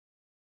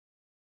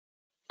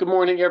Good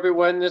morning,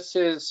 everyone. This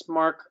is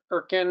Mark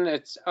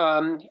Erkin.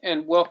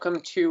 And welcome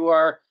to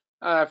our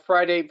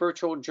Friday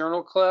Virtual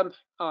Journal Club.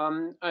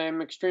 I am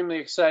extremely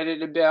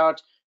excited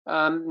about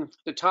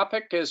the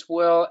topic as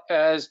well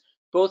as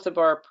both of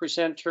our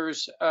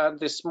presenters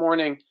this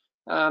morning.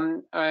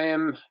 I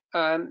am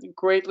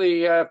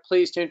greatly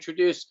pleased to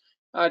introduce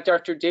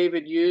Dr.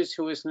 David Hughes,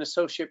 who is an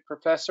associate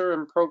professor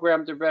and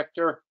program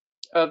director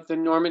of the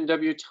Norman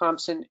W.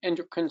 Thompson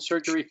Endocrine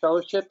Surgery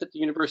Fellowship at the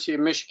University of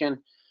Michigan.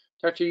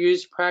 Dr.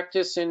 Hughes'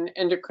 practice in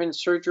endocrine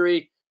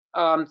surgery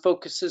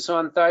focuses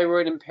on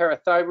thyroid and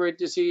parathyroid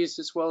disease,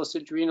 as well as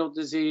adrenal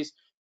disease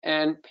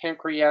and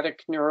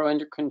pancreatic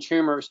neuroendocrine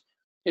tumors.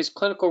 His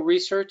clinical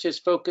research is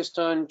focused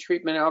on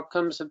treatment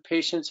outcomes of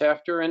patients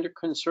after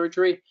endocrine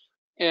surgery,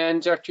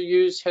 and Dr.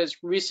 Hughes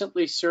has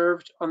recently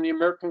served on the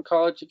American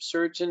College of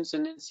Surgeons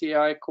and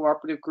NCI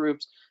cooperative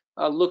groups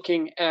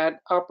looking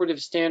at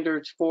operative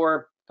standards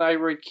for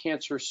thyroid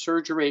cancer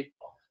surgery.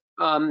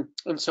 And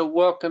so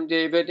welcome,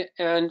 David.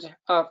 And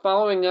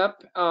following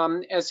up,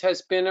 as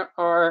has been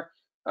our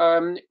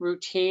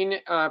routine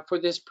for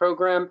this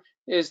program,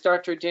 is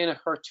Dr. Dana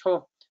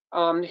Hartl,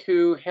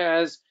 who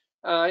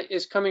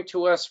is coming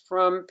to us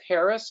from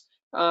Paris.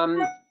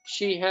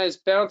 She has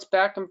bounced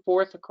back and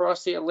forth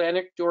across the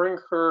Atlantic during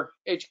her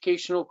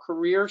educational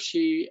career.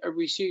 She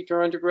received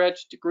her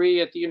undergraduate degree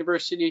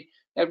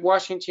at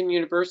Washington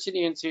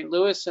University in St.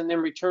 Louis, and then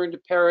returned to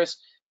Paris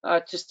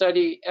to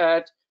study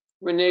at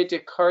René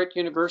Descartes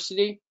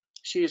University.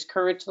 She is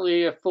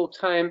currently a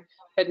full-time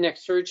head and neck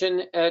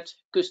surgeon at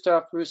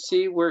Gustave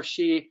Roussy, where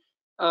she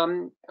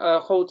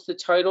holds the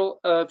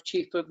title of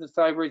Chief of the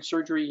Thyroid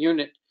Surgery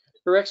Unit.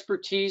 Her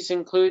expertise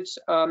includes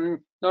not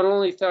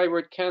only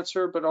thyroid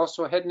cancer, but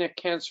also head and neck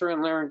cancer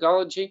and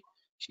laryngology.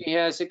 She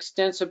has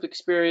extensive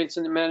experience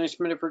in the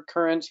management of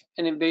recurrent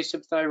and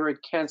invasive thyroid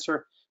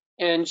cancer,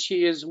 and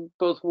she is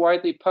both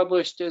widely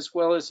published as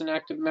well as an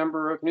active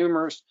member of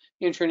numerous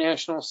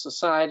international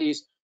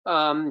societies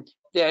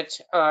that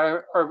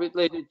are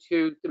related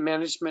to the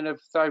management of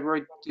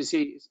thyroid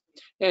disease.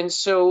 And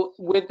so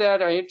with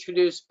that, I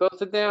introduce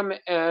both of them,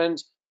 and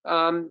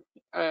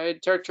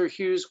Dr.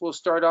 Hughes will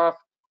start off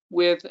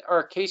with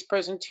our case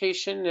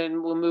presentation,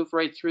 and we'll move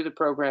right through the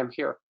program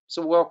here.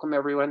 So welcome,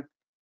 everyone.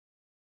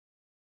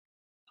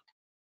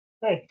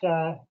 Great.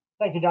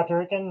 Thank you,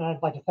 Dr. Erkin.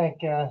 I'd like to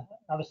thank,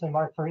 obviously,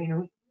 Mark for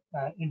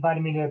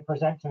inviting me to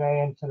present today,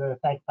 and to the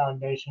Thank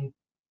Foundation.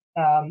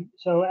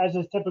 So as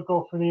is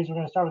typical for these, we're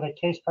going to start with a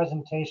case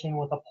presentation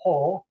with a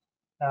poll.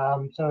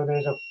 So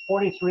there's a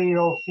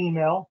 43-year-old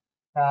female.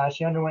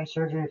 She underwent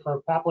surgery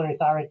for papillary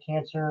thyroid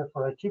cancer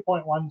for a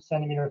 2.1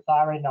 centimeter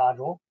thyroid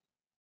nodule.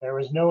 There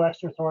was no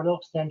extrathyroidal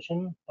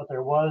extension, but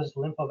there was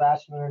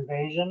lymphovascular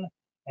invasion,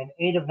 and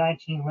 8 of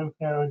 19 lymph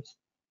nodes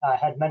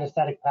had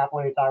metastatic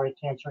papillary thyroid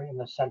cancer in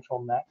the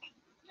central neck.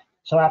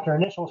 So after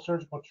initial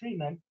surgical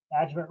treatment,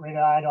 adjuvant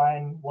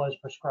radioiodine was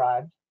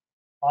prescribed.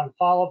 On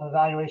follow-up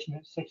evaluation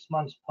at 6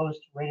 months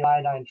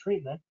post-radioiodine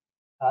treatment,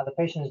 the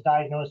patient is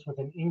diagnosed with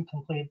an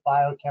incomplete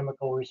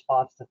biochemical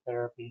response to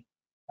therapy,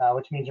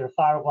 which means her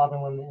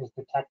thyroglobulin is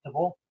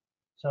detectable.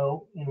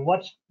 So in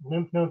which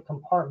lymph node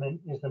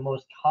compartment is the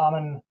most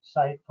common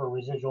site for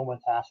residual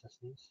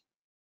metastases?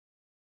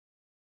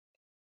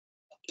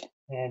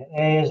 And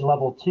A is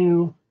level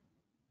 2,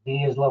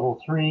 B is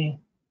level 3,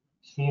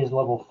 C is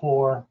level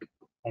 4,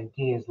 and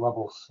D is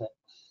level 6.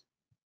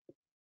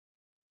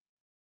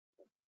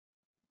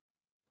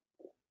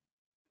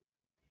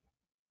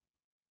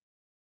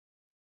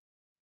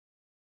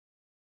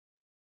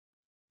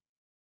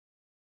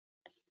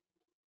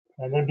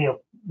 And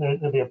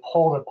there'll be a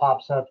poll that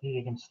pops up that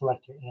you can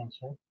select your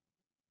answer.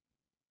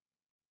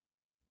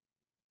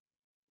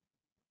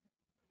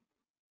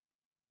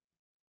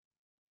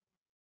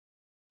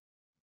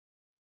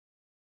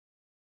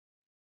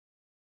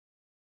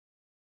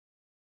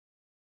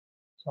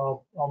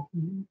 So I'll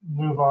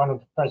move on with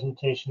the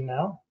presentation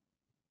now.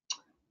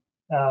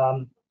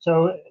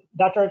 So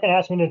Dr. Erkin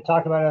asked me to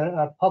talk about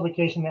a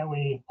publication that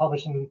we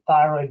published in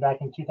Thyroid back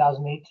in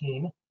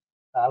 2018.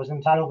 It was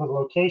entitled The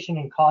Location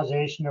and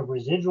Causation of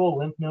Residual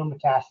Lymph Node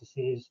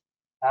Metastases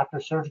After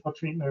Surgical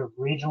Treatment of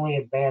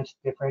Regionally Advanced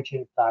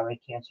Differentiated Thyroid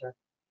Cancer.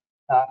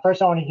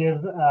 First, I want to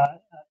give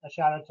a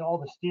shout out to all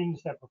the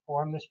students that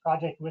performed this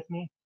project with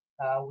me.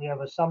 We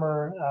have a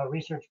summer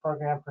research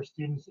program for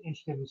students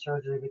interested in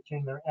surgery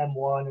between their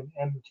M1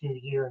 and M2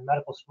 year in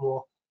medical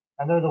school,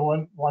 and they're the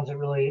ones that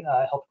really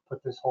helped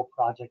put this whole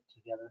project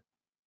together.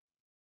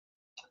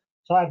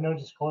 So I have no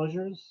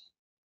disclosures.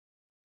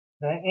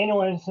 The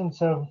annual incidence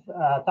of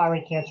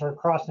thyroid cancer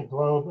across the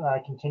globe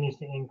continues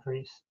to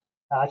increase.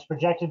 It's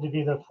projected to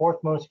be the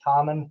 4th most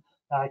common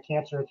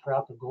cancer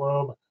throughout the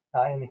globe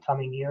in the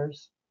coming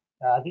years.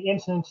 The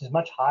incidence is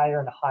much higher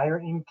in higher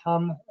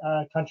income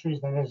countries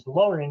than it is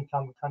lower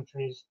income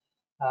countries,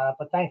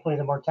 but thankfully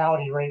the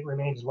mortality rate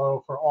remains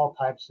low for all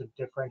types of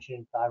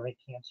differentiated thyroid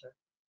cancer.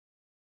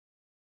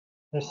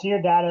 The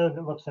SEER data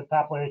that looks at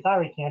papillary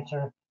thyroid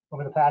cancer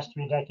over the past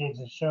 3 decades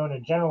has shown a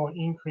general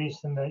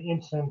increase in the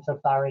incidence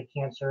of thyroid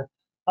cancer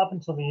up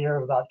until the year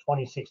of about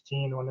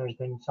 2016, when there's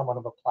been somewhat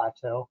of a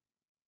plateau.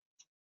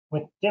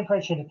 With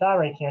differentiated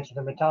thyroid cancer,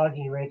 the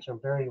mortality rates are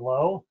very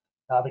low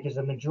because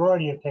the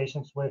majority of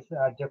patients with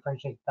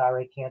differentiated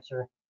thyroid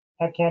cancer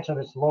have cancer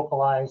that's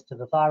localized to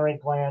the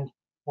thyroid gland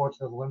or to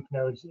the lymph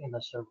nodes in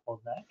the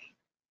cervical neck.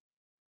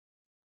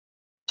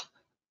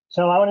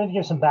 So I wanted to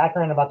give some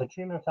background about the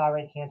treatment of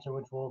thyroid cancer,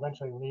 which will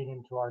eventually lead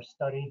into our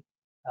study.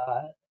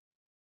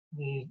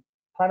 The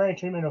primary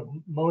treatment of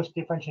most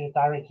differentiated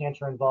thyroid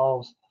cancer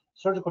involves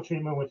surgical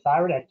treatment with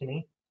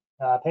thyroidectomy.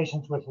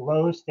 Patients with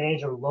low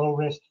stage or low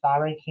risk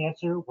thyroid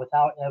cancer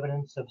without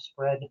evidence of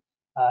spread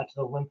to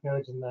the lymph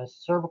nodes in the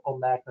cervical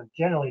neck are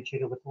generally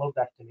treated with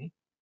lobectomy.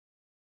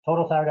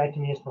 Total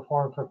thyroidectomy is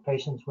performed for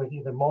patients with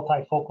either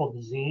multifocal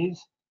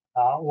disease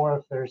or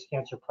if there's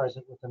cancer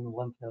present within the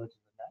lymph nodes of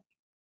the neck.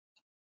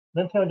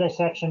 Lymph node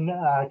dissection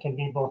can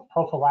be both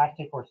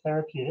prophylactic or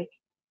therapeutic.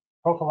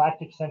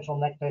 Prophylactic central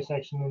neck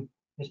dissection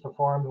is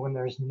performed when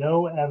there is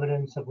no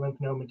evidence of lymph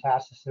node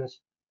metastasis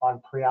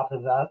on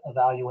preoperative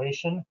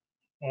evaluation,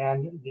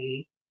 and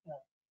the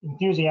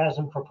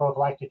enthusiasm for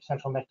prophylactic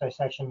central neck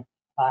dissection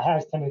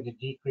has tended to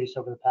decrease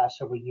over the past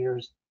several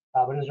years,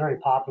 but it was very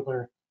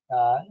popular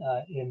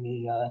in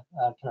the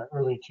kind of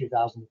early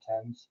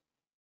 2010s.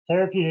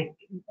 Therapeutic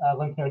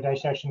lymph node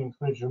dissection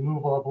includes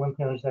removal of lymph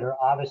nodes that are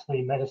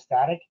obviously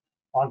metastatic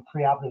on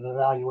preoperative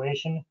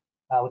evaluation,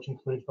 which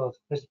includes both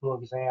physical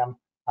exam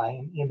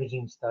and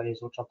imaging studies,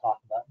 which I'll talk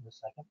about in a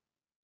second.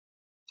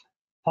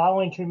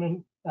 Following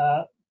treatment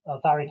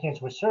of thyroid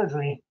cancer with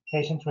surgery,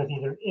 patients with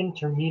either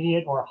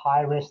intermediate or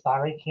high-risk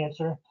thyroid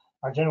cancer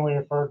are generally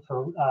referred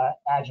for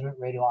adjuvant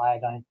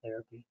radioiodine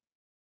therapy.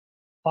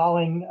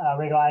 Following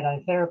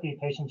radioiodine therapy,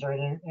 patients are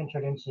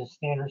entered into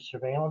standard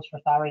surveillance for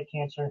thyroid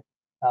cancer,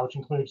 which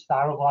includes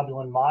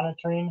thyroglobulin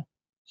monitoring,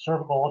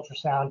 cervical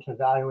ultrasound to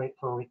evaluate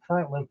for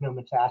recurrent lymph node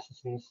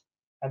metastases,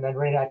 and then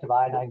radioactive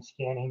iodine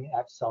scanning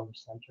at some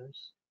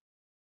centers.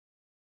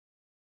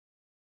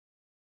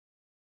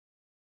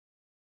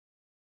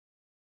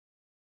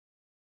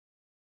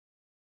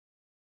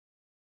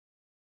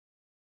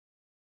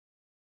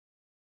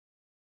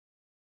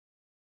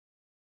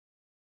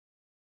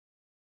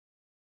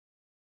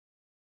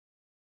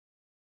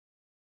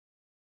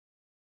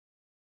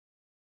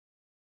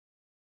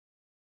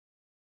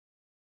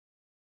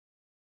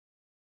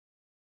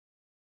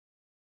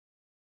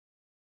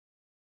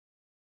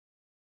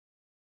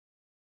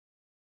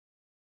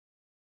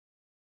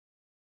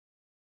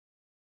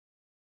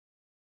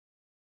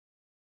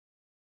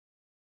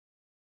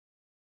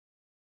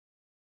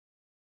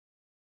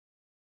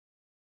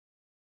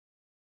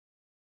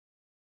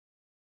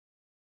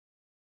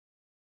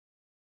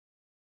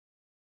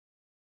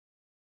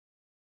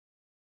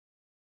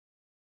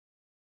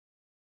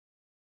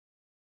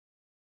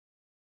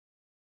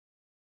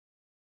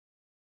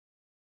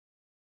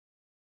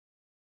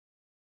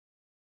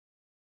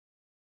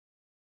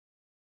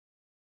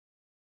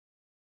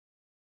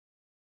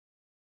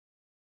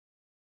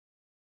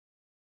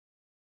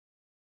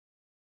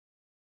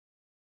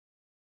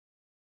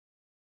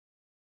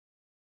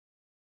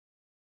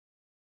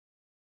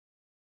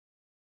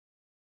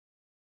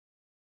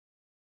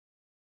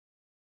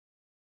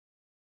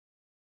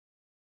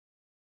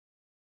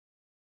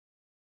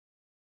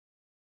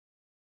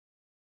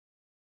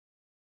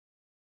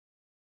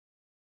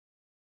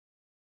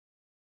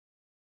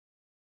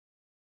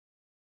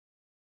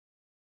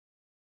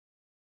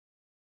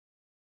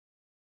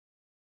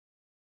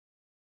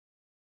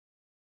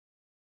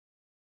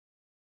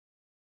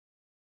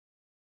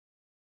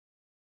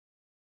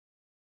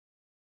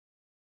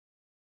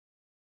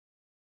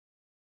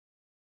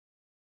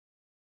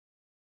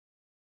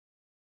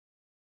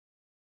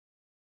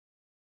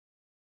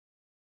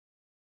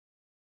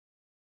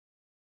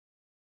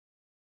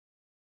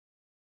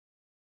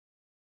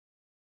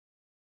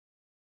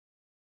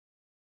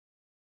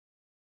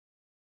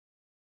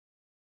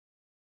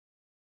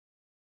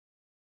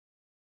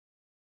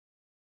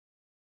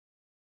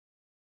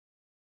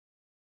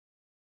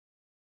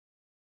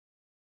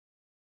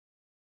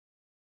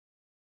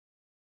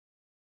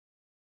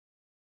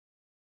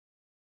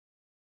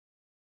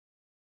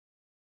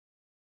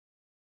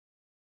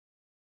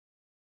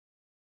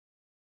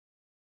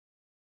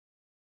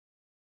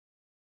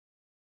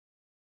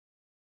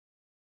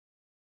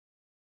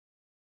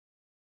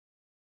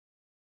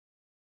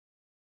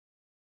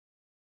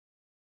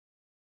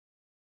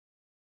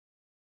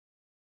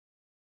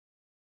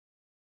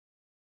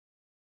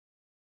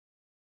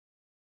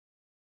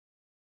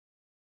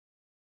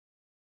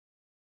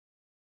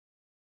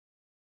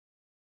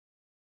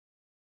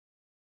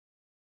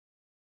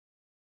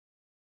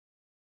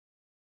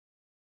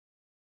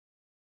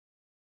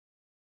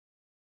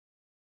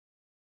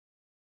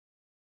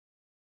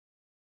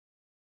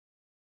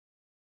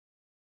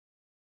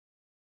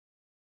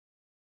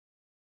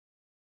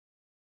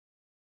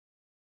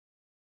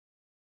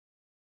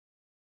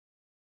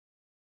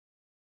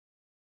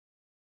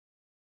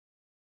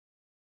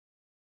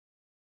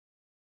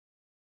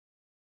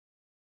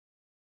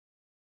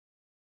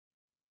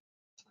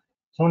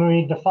 So when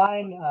we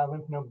define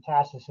lymph node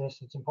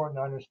metastasis, it's important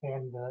to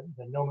understand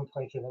the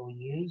nomenclature that we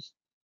use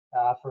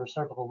for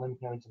cervical lymph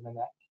nodes in the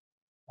neck.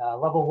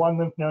 Level 1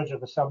 lymph nodes are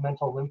the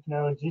submental lymph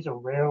nodes. These are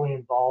rarely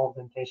involved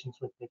in patients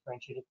with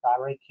differentiated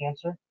thyroid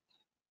cancer.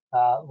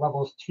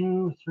 Levels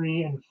 2,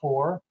 3, and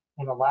 4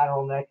 in the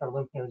lateral neck are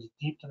lymph nodes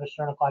deep to the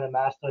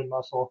sternocleidomastoid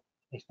muscle,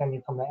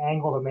 extending from the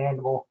angle of the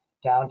mandible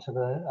down to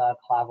the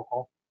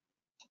clavicle.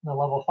 The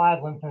level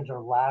 5 lymph nodes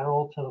are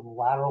lateral to the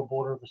lateral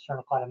border of the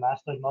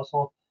sternocleidomastoid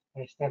muscle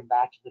and extend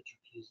back to the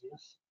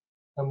trapezius.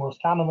 The most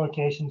common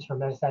locations for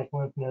metastatic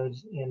lymph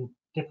nodes in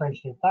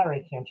differentiated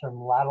thyroid cancer in the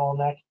lateral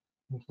neck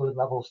include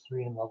levels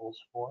 3 and levels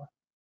 4.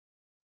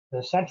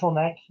 The central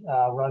neck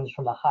runs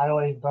from the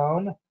hyoid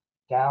bone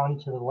down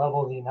to the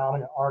level of the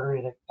innominate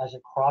artery as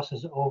it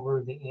crosses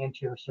over the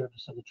anterior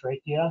surface of the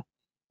trachea.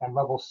 And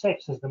level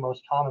 6 is the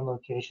most common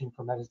location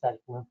for metastatic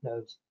lymph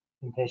nodes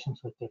in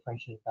patients with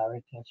differentiated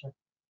thyroid cancer.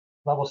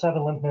 Level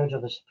 7 lymph nodes are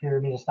the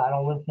superior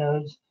mediastinal lymph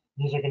nodes.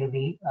 These are going to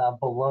be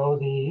below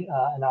the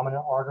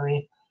innominate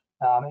artery,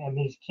 and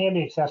these can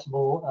be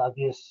accessible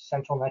via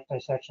central neck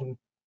dissection,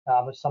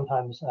 but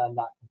sometimes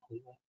not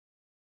completely.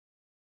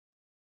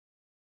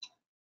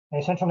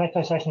 A central neck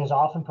dissection is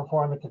often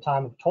performed at the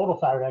time of total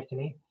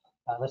thyroidectomy.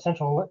 The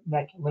central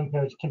neck lymph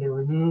nodes can be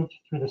removed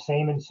through the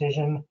same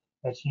incision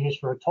that's used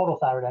for a total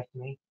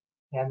thyroidectomy,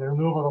 and the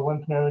removal of the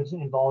lymph nodes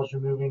involves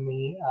removing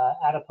the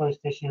adipose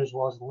tissue as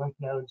well as the lymph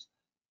nodes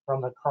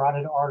from the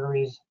carotid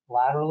arteries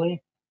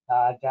laterally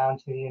down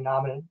to the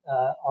innominate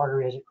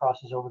artery as it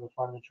crosses over the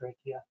front of the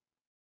trachea.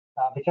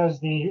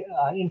 Because the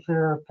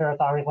inferior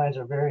parathyroid glands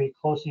are very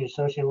closely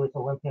associated with the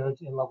lymph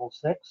nodes in level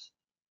 6,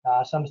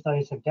 some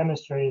studies have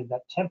demonstrated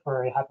that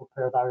temporary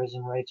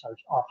hypoparathyroidism rates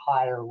are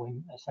higher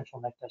when a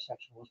central neck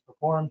dissection was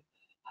performed.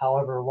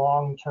 However,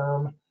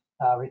 long-term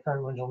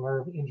recurrent laryngeal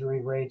nerve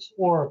injury rates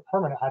or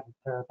permanent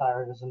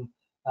hypoparathyroidism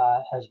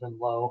has been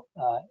low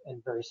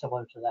and very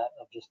similar to that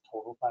of just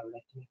total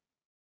thyroidectomy.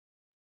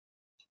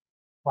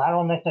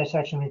 Lateral neck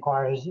dissection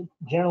requires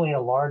generally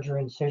a larger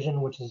incision,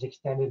 which is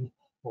extended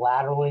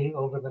laterally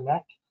over the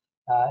neck.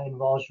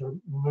 Involves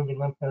removing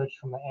lymph nodes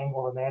from the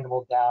angle of the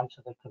mandible down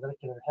to the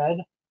clavicular head.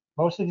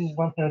 Most of these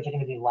lymph nodes are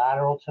going to be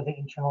lateral to the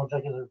internal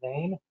jugular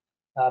vein.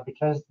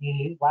 Because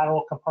the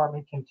lateral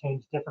compartment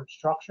contains different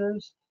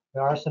structures,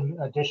 there are some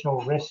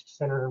additional risks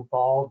that are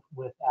involved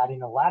with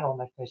adding a lateral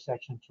neck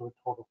dissection to a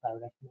total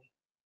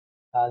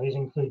thyroidectomy. These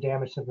include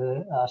damage to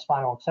the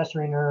spinal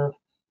accessory nerve,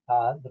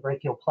 the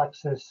brachial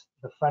plexus,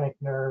 the phrenic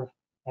nerve,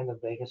 and the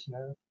vagus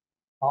nerve.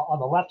 On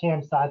the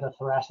left-hand side, the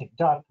thoracic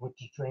duct,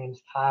 which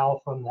drains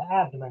chyle from the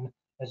abdomen,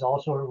 is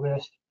also at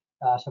risk.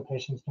 So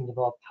patients can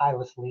develop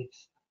chylous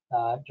leaks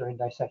during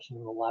dissection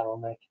of the lateral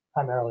neck,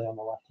 primarily on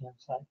the left-hand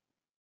side.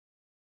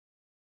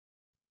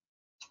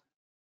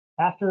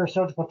 After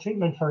surgical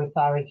treatment for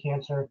thyroid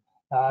cancer,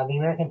 the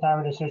American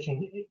Thyroid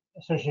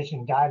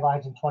Association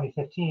guidelines in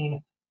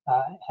 2015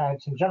 had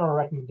some general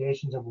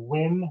recommendations of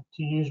when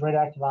to use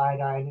radioactive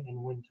iodine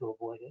and when to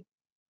avoid it.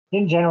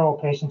 In general,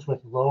 patients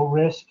with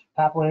low-risk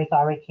papillary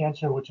thyroid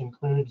cancer, which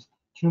includes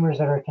tumors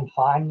that are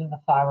confined to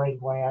the thyroid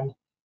gland,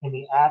 in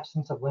the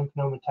absence of lymph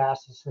node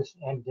metastasis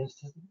and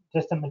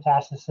distant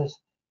metastasis,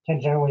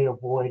 can generally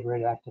avoid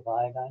radioactive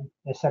iodine,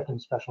 except in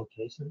special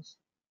cases.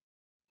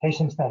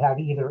 Patients that have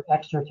either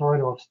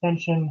extrathyroidal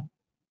extension,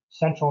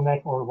 central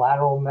neck or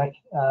lateral neck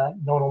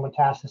nodal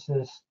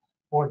metastasis,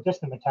 or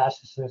distant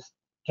metastasis,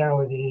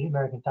 generally the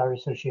American Thyroid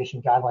Association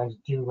guidelines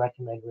do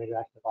recommend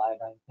radioactive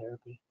iodine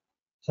therapy.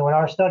 So in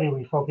our study,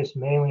 we focused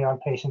mainly on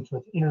patients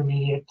with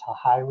intermediate to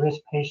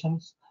high-risk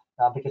patients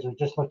because we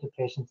just looked at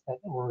patients that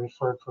were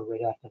referred for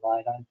radioactive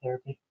iodine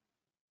therapy.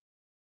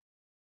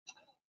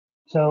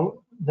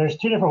 So there's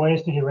two different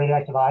ways to do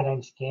radioactive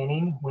iodine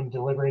scanning when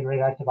delivering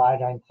radioactive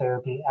iodine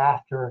therapy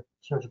after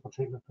surgical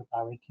treatment for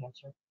thyroid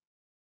cancer.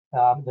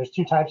 There's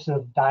two types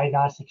of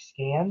diagnostic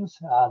scans.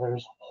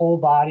 There's whole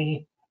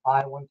body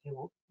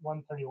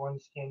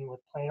I-131 scanning with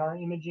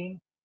planar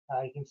imaging.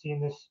 You can see in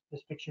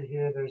this picture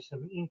here, there's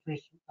some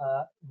increased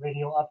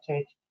radial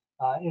uptake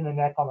in the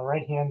neck on the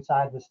right-hand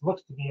side. This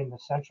looks to be in the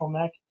central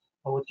neck,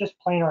 but with just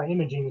planar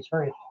imaging, it's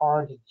very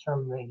hard to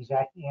determine the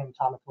exact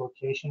anatomic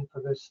location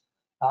for this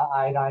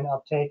iodine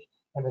uptake.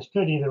 And this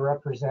could either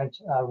represent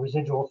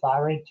residual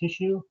thyroid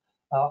tissue,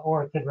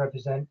 or it could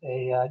represent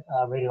a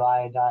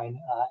radioiodine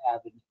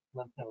avid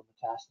lymph node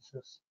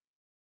metastasis.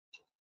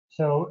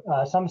 So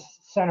some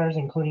centers,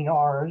 including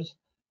ours,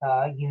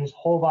 use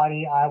whole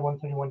body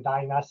I-131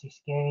 diagnostic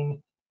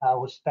scanning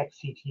with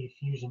SPECT-CT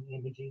fusion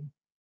imaging.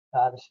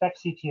 The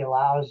SPECT-CT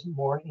allows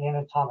more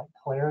anatomic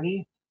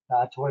clarity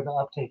to where the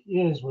uptake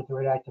is with the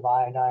radioactive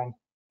iodine.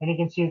 And you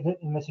can see that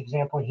in this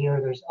example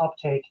here, there's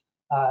uptake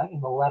in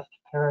the left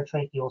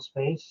paratracheal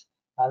space.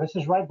 This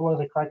is right below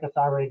the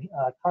cricothyroid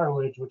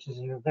cartilage, which is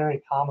in a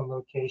very common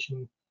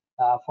location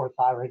for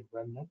thyroid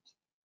remnant.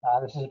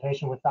 This is a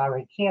patient with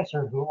thyroid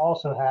cancer who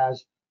also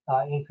has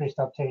increased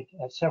uptake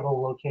at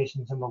several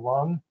locations in the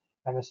lung,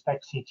 and the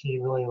SPECT-CT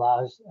really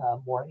allows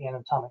more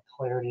anatomic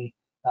clarity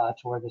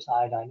to where this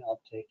iodine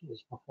uptake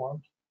is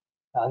performed.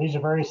 These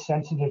are very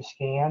sensitive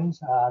scans.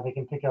 They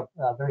can pick up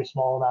very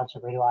small amounts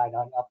of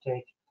radioiodine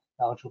uptake,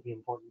 which will be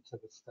important to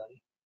this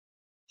study.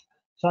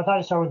 So I thought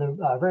I'd start with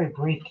a very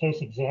brief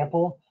case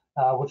example,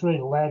 which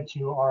really led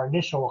to our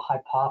initial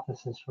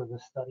hypothesis for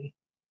this study.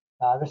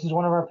 This is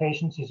one of our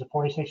patients. She's a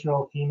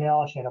 46-year-old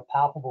female. She had a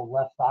palpable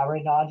left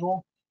thyroid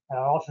nodule. And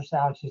on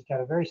ultrasound, she's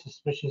got a very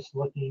suspicious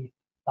looking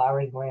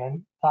thyroid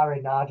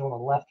nodule in the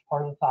left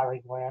part of the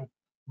thyroid gland,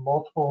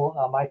 multiple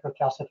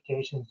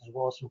microcalcifications, as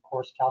well as some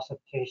coarse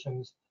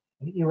calcifications,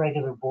 an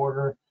irregular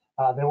border.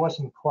 There was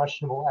some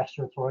questionable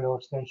extrathyroidal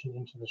extension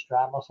into the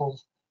strap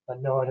muscles, but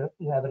no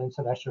evidence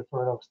of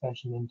extrathyroidal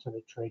extension into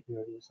the trachea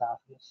or the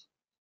esophagus.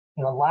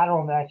 In the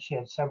lateral neck, she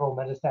had several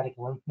metastatic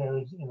lymph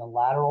nodes in the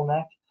lateral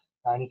neck.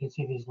 And you can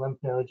see these lymph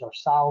nodes are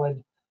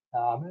solid.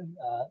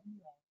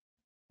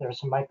 There are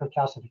some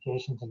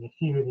microcalcifications in a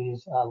few of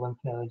these lymph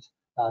nodes,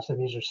 so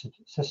these are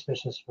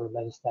suspicious for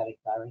metastatic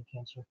thyroid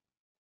cancer.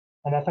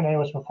 An FNA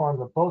was performed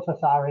with both the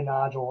thyroid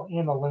nodule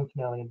and the lymph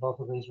node, and both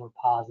of these were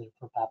positive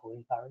for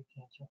papillary thyroid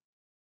cancer.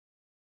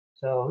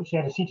 So she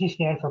had a CT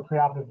scan for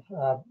preoperative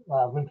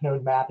lymph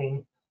node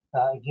mapping.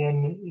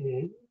 Again,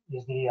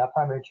 is the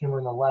primary tumor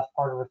in the left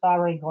part of her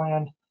thyroid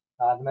gland.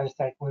 The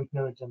metastatic lymph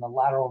nodes in the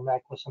lateral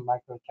neck with some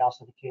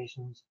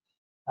microcalcifications.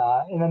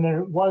 And then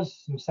there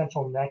was some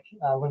central neck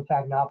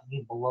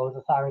lymphadenopathy below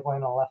the thyroid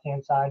gland on the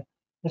left-hand side.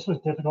 This was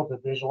difficult to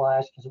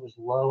visualize because it was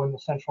low in the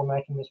central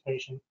neck in this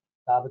patient,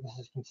 but this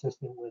is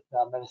consistent with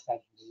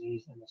metastatic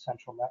disease in the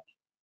central neck.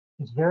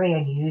 It's very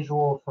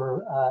unusual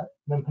for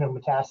lymph node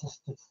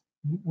metastasis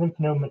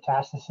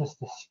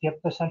to skip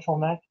the central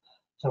neck.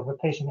 So if a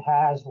patient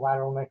has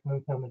lateral neck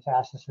lymph node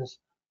metastasis,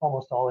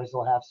 almost always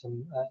they'll have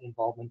some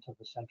involvement of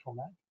the central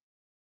neck.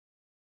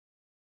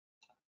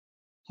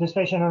 So this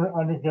patient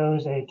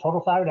undergoes a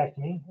total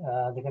thyroidectomy.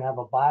 They're going to have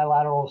a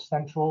bilateral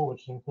central,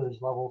 which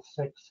includes level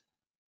 6,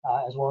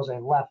 as well as a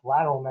left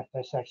lateral neck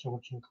dissection,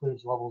 which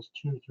includes levels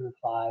 2 through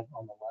 5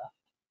 on the left.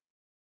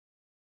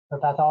 Her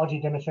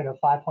pathology demonstrated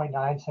a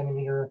 5.9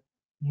 centimeter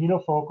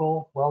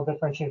unifocal,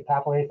 well-differentiated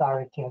papillary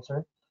thyroid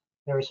cancer.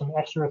 There was some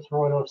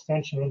extrathyroidal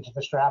extension into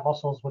the strap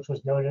muscles, which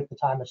was noted at the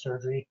time of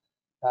surgery.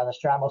 The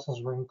strap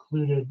muscles were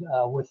included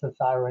with the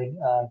thyroid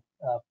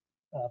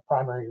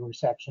primary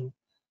resection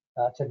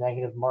to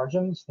negative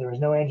margins. There was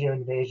no angio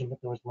invasion, but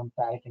there was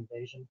lymphatic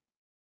invasion.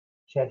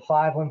 She had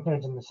 5 lymph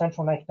nodes in the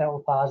central neck that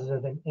were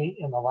positive and 8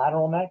 in the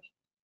lateral neck.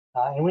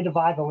 And we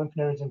divide the lymph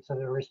nodes into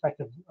their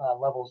respective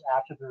levels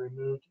after they're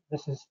removed.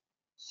 This is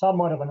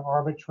somewhat of an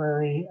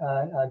arbitrary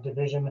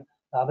division,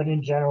 but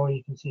in general,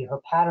 you can see her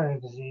pattern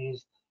of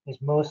disease is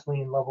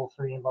mostly in level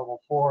 3 and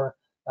level 4,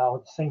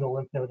 with a single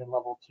lymph node in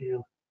level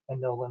 2 and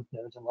no lymph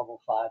nodes in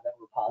level 5 that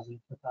were positive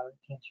for thyroid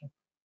cancer.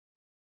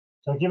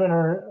 So given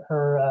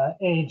her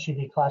age, she'd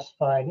be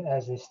classified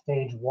as a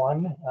stage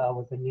 1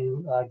 with the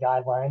new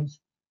guidelines.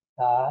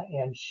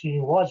 And she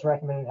was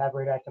recommended to have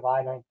radioactive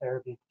iodine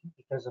therapy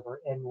because of her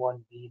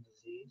N1B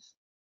disease.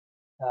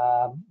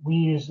 We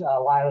use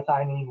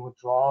liothyronine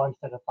withdrawal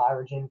instead of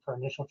thyrogen for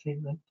initial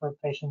treatment for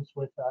patients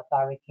with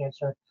thyroid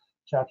cancer.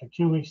 So after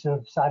 2 weeks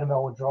of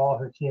Cytomel withdrawal,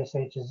 her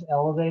TSH is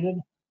elevated.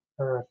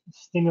 Her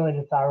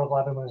stimulated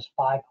thyroglobulin was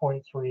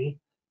 5.3,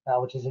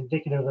 which is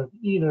indicative of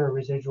either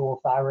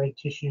residual thyroid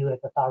tissue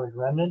at the thyroid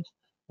remnant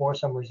or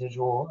some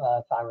residual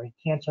thyroid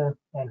cancer,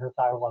 and her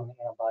thyroglobulin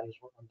antibodies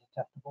were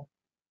undetectable.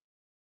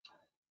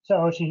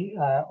 So she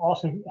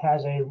also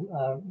has a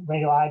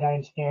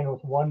radioiodine scan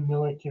with 1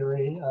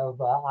 millicurie of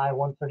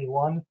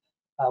I-131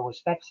 with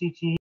SPECT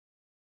CT.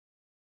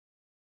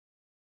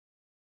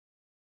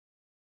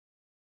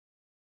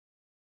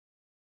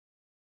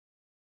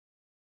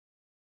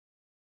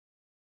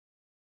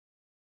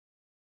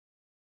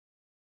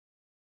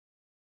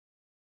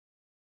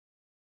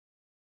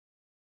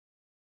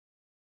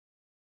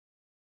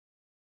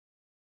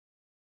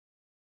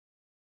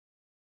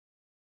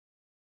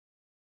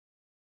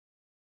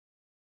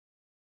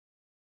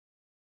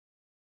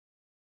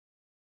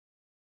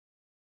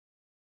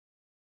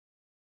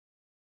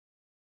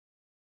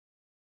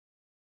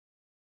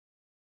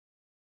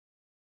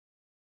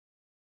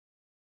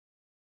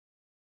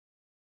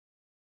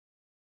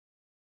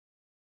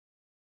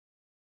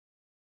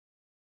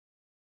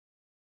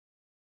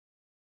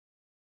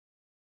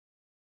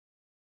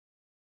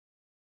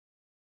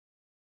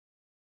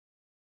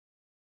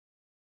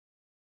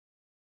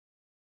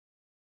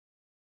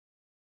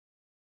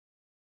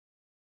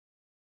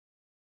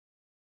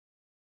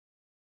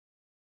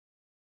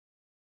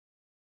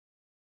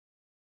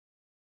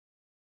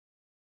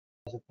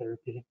 As a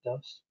therapeutic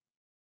dose.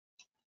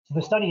 So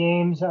the study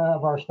aims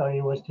of our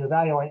study was to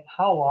evaluate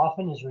how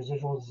often is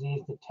residual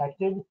disease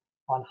detected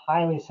on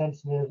highly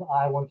sensitive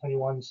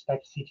I-131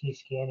 SPECT CT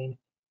scanning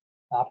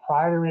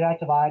prior to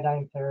radioactive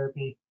iodine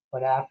therapy,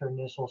 but after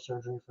initial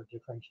surgery for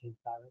differentiated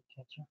thyroid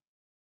cancer.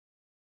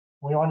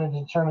 We wanted to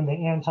determine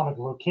the anatomic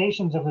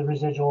locations of the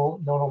residual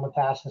nodal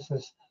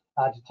metastasis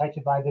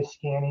detected by this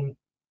scanning,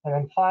 and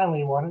then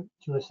finally wanted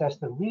to assess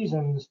the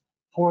reasons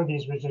for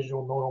these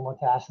residual nodal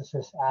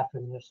metastasis after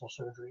the initial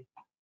surgery.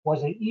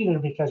 Was it either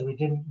because we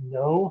didn't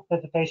know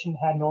that the patient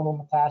had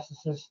normal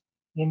metastasis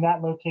in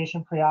that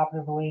location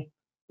preoperatively,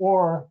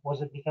 or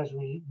was it because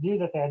we knew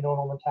that they had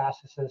normal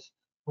metastasis,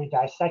 we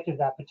dissected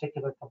that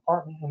particular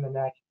compartment in the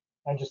neck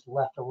and just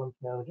left a lymph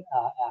node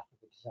after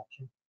the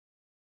dissection?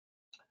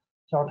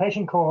 So our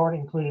patient cohort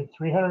included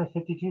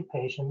 352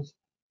 patients.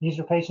 These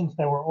are patients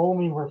that were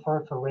only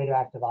referred for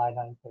radioactive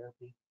iodine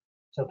therapy.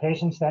 So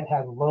patients that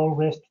had low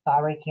risk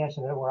thyroid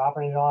cancer that were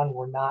operated on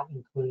were not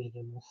included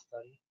in this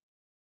study.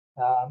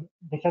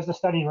 Because the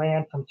study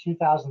ran from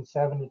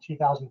 2007 to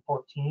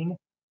 2014,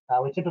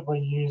 we typically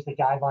use the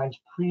guidelines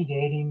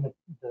predating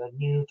the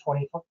new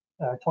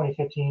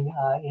 2015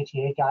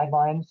 ATA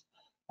guidelines,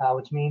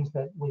 which means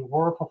that we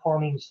were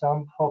performing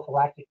some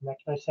prophylactic neck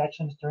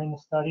dissections during the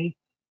study,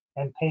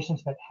 and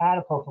patients that had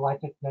a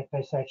prophylactic neck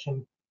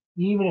dissection,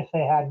 even if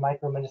they had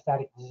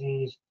micrometastatic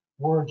disease,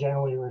 were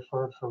generally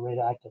referred for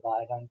radioactive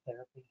iodine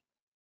therapy.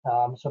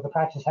 So the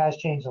practice has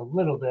changed a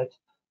little bit,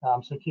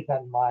 so keep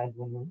that in mind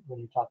when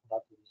you talk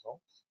about the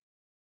results.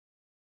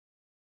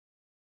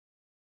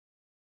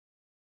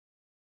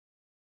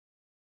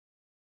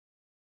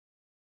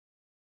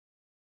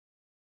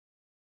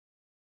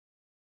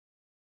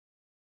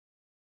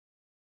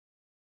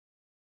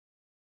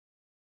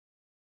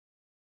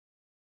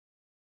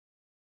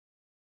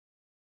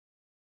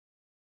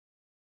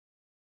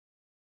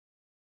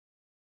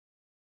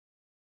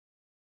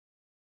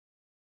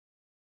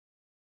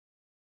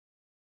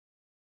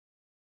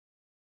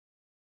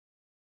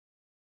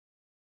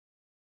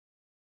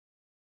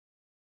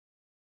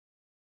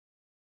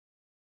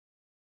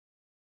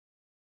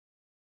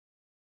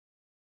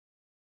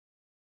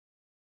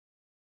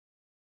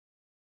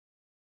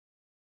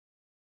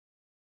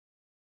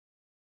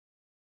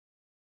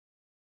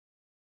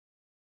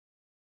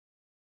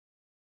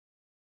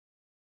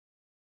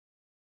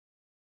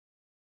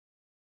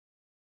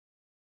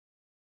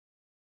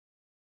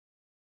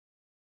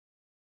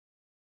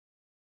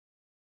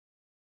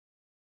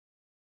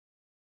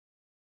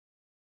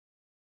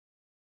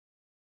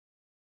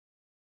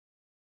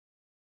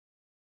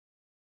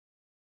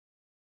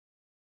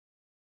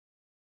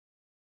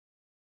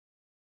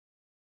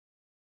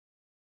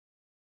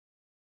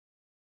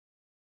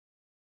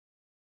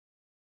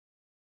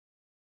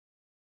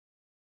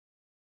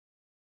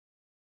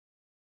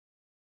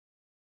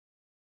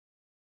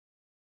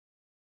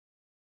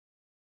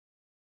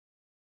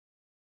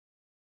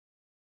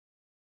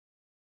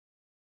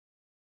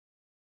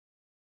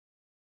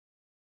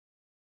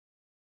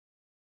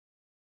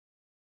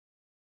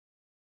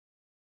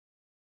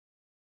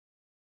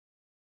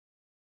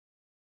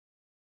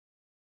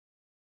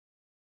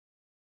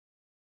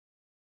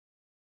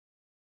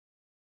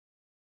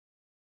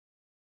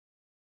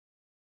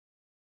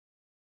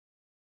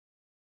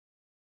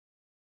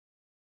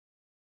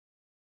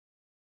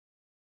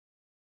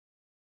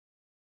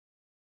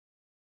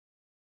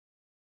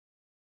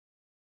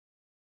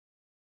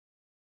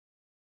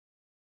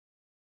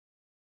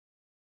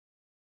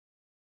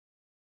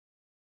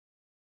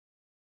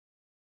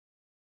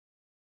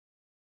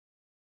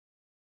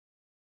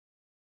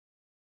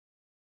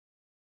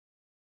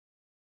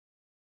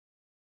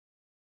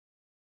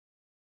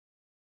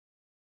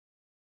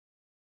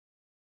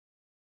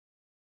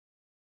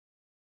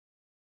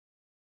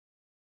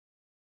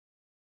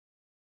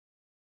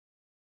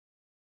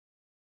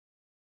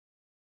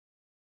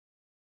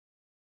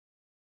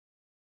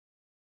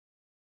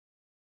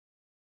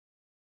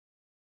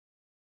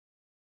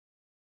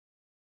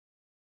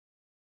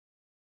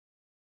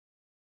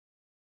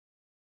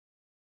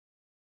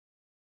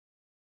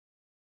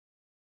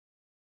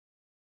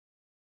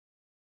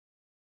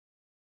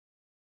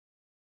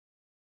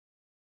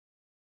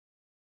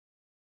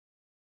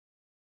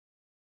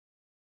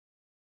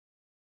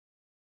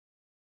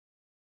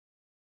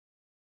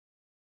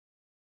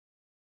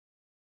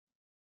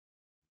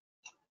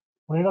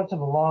 When we looked at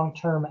the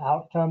long-term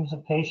outcomes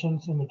of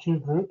patients in the two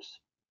groups,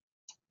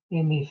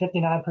 in the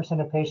 59%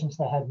 of patients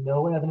that had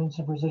no evidence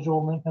of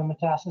residual lymph node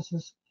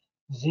metastasis,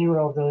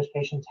 0 of those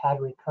patients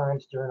had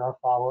recurrence during our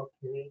follow-up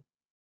period.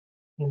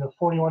 In the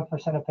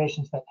 41% of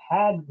patients that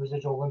had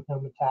residual lymph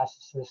node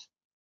metastasis,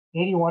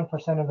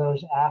 81% of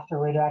those after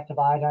radioactive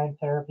iodine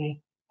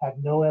therapy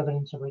had no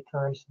evidence of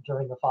recurrence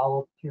during the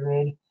follow-up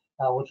period,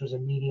 which was a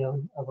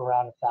median of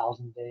around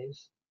 1,000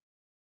 days.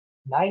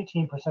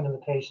 19% of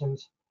the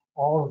patients,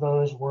 all of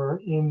those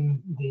were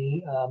in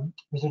the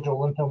residual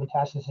lymph node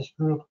metastasis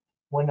group,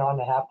 went on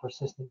to have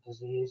persistent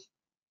disease.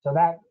 So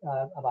that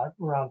about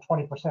around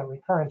 20%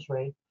 recurrence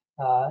rate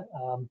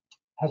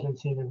has been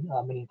seen in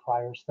many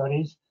prior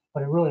studies,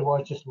 but it really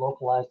was just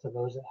localized to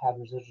those that had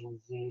residual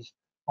disease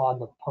on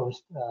the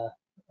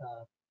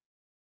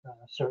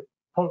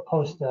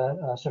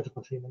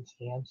post-surgical treatment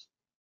scans.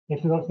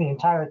 If you look at the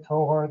entire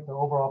cohort, the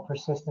overall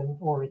persistent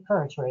or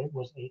recurrence rate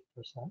was 8%.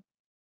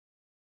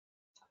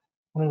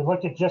 When we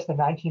looked at just the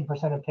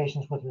 19% of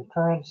patients with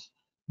recurrence,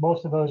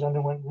 most of those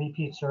underwent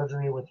repeat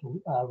surgery with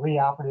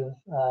reoperative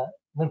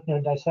lymph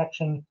node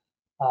dissection.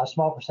 A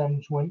small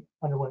percentage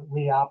underwent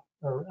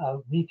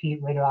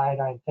repeat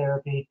radioiodine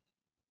therapy.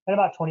 and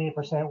about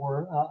 28%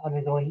 were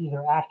undergoing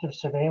either active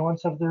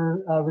surveillance of their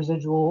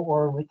residual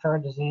or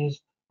recurrent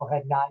disease, or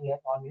had not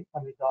yet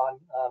undergone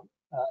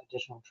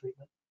additional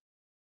treatment.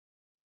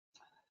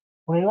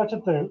 When we looked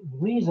at the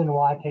reason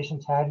why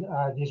patients had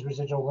these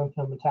residual lymph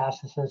node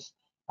metastasis,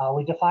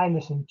 we defined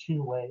this in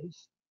two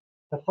ways.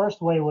 The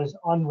first way was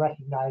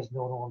unrecognized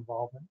nodal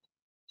involvement.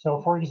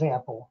 So for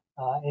example,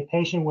 a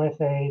patient with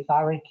a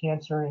thyroid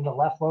cancer in the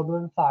left lobe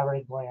of the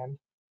thyroid gland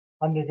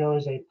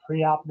undergoes a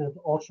preoperative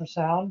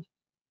ultrasound,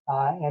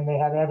 and they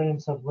have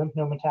evidence of lymph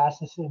node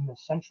metastasis in the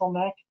central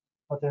neck,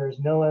 but there is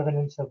no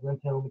evidence of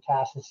lymph node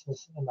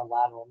metastasis in the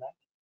lateral neck.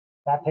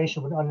 That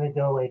patient would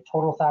undergo a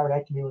total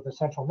thyroidectomy with a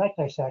central neck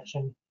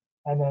dissection,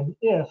 and then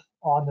if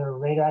on their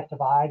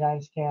radioactive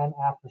iodine scan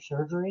after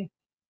surgery,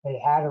 they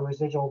had a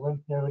residual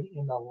lymph node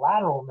in the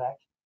lateral neck,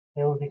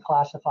 they would be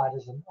classified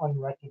as an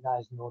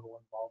unrecognized nodal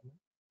involvement.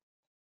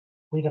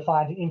 We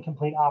defined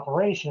incomplete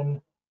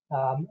operation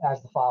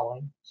as the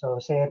following. So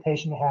say a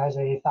patient has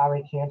a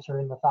thyroid cancer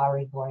in the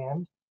thyroid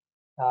gland.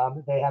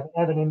 They have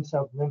evidence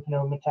of lymph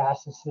node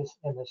metastasis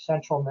in the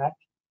central neck,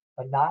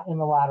 but not in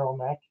the lateral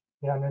neck.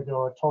 They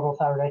undergo a total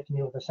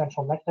thyroidectomy with a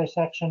central neck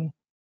dissection,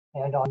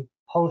 and on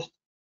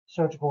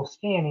post-surgical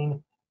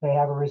scanning, they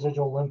have a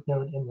residual lymph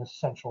node in the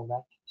central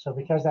neck. So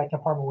because that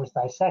compartment was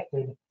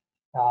dissected,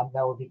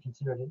 that would be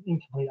considered an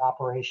incomplete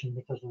operation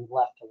because we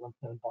left a lymph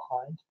node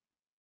behind.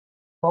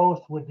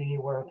 Both would be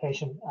where a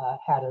patient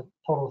had a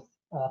total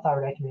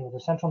thyroidectomy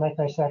with a central neck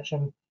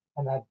dissection,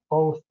 and had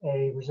both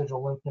a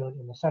residual lymph node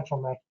in the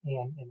central neck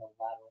and in the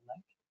lateral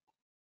neck.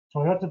 So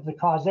when we looked at the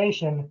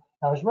causation,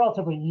 that was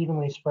relatively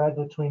evenly spread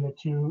between the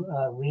two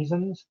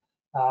reasons,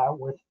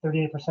 with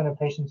 38% of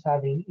patients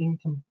having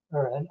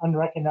an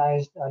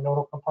unrecognized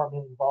nodal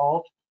compartment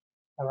involved,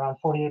 around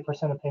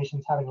 48% of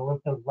patients having a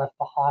lymph node left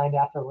behind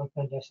after a lymph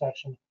node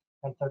dissection,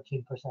 and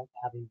 13%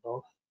 having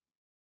both.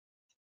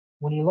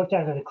 When you looked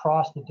at it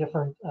across the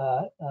different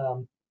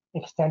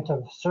extent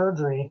of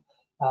surgery,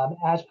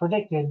 as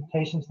predicted,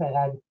 patients that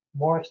had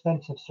more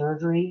extensive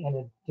surgery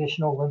and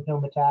additional lymph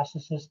node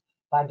metastasis,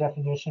 by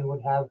definition,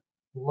 would have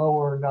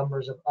lower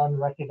numbers of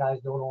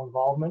unrecognized nodal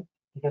involvement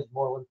because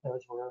more lymph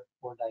nodes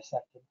were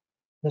dissected.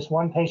 This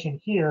one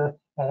patient here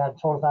that had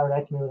total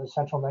thyroidectomy with a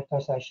central neck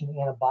dissection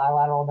and a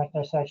bilateral neck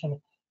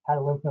dissection had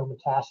a lymph node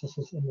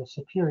metastasis in the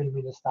superior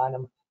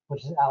mediastinum,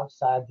 which is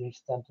outside the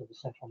extent of the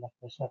central neck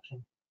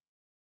dissection.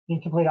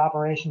 Incomplete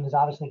operation is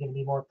obviously going to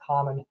be more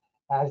common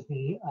as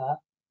the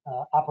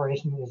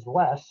operation is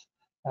less.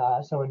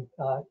 So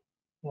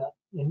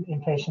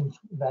in patients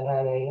that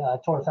had a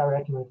total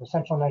thyroidectomy with a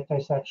central neck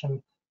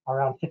dissection,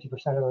 around 50%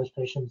 of those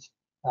patients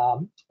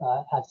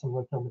had some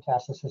lymph node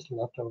metastasis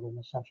left over in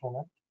the central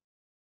neck.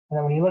 And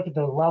then when you look at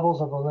the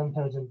levels of the lymph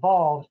nodes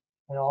involved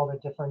and all the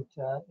different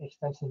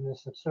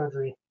extensiveness of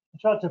surgery,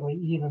 it's relatively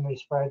evenly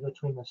spread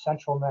between the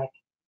central neck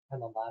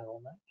and the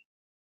lateral neck.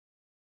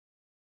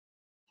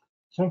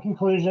 So in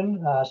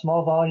conclusion,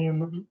 small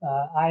volume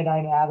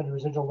iodine-avid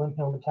residual lymph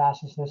node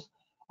metastasis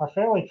are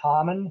fairly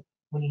common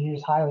when you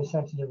use highly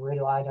sensitive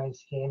radioiodine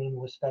scanning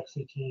with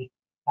SPECT-CT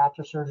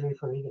after surgery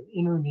for either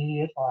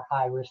intermediate or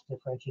high-risk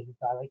differentiated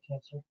thyroid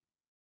cancer.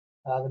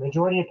 The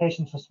majority of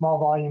patients with small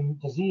volume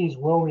disease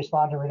will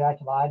respond to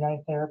radioactive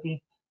iodine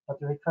therapy, but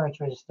the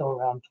recurrence rate is still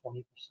around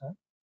 20%.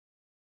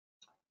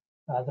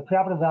 The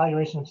preoperative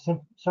evaluation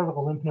of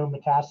cervical lymph node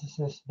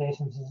metastasis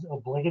basins is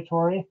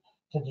obligatory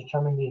to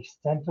determine the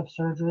extent of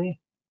surgery,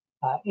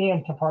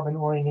 and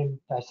compartment-oriented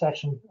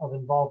dissection of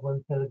involved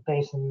lymph node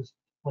basins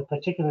with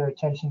particular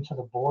attention to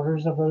the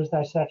borders of those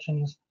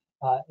dissections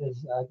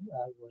is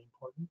really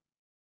important.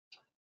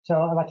 So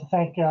I'd like to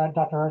thank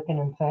Dr. Erkin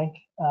and thank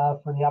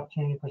for the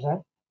opportunity to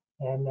present,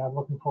 and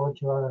looking forward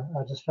to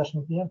our discussion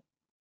at the end.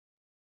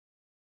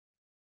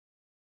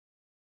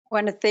 I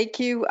want to thank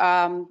you,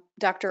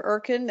 Dr.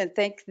 Erkin, and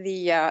thank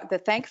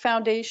the Thank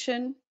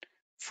Foundation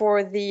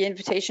for the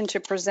invitation to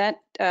present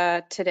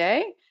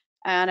today.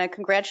 And I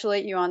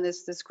congratulate you on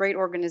this great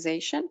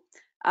organization.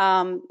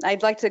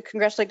 I'd like to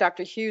congratulate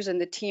Dr. Hughes and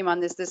the team on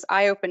this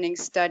eye-opening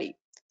study.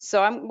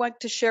 So I'm going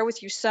to share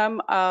with you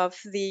some of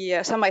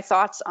my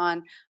thoughts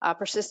on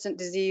persistent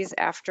disease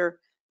after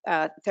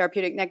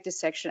therapeutic neck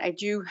dissection. I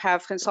do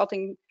have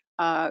consulting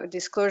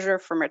disclosure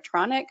for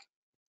Medtronic.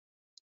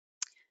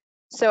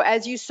 So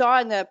as you saw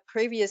in the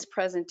previous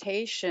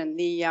presentation,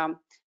 the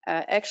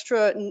lymph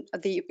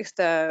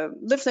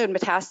node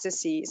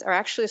metastases are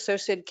actually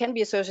can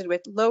be associated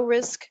with low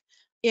risk,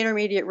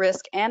 intermediate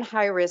risk, and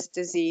high risk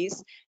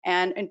disease.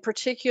 And in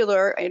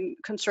particular,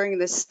 concerning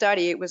this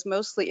study, it was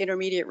mostly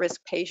intermediate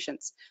risk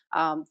patients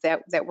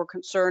that were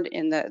concerned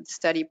in the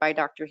study by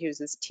Dr.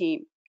 Hughes's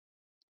team.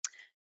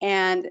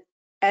 And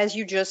as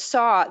you just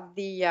saw,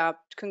 the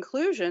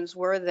conclusions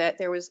were that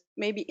there was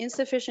maybe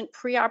insufficient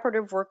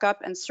preoperative workup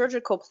and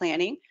surgical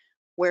planning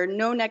where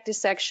no neck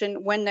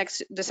dissection, when neck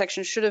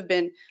dissection should have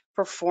been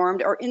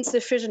performed, or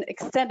insufficient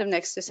extent of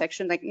neck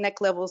dissection, like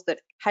neck levels that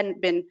hadn't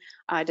been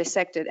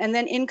dissected, and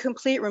then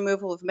incomplete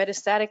removal of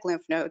metastatic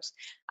lymph nodes,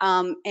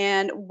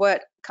 and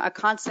what a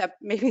concept,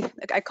 maybe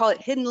I call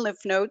it hidden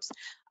lymph nodes,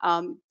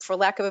 for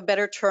lack of a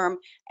better term,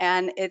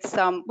 and it's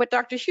what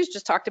Dr. Hughes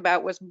just talked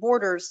about was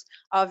borders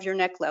of your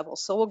neck level.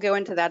 So we'll go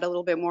into that a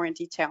little bit more in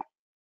detail.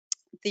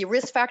 The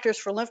risk factors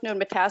for lymph node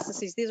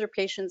metastases, these are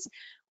patients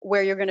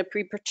where you're going to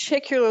be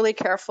particularly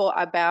careful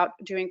about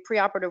doing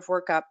preoperative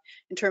workup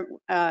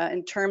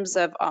in terms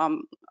of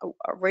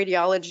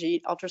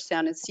radiology,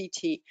 ultrasound, and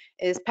CT,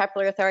 is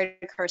papillary thyroid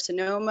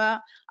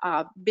carcinoma,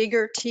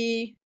 bigger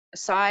T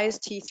size,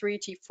 T3,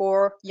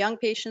 T4, young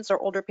patients or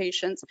older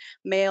patients,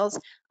 males,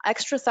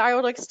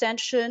 extrathyroidal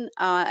extension,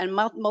 and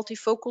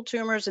multifocal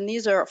tumors, and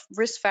these are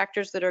risk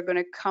factors that are going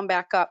to come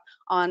back up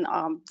on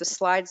the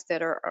slides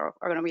that are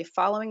going to be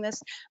following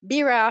this.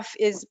 BRAF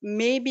is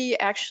maybe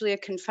actually a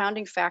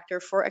confounding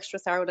factor for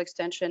extrathyroidal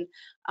extension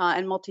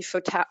and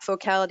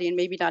multifocality, and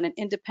maybe not an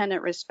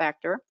independent risk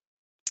factor.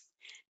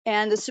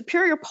 And the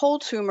superior pole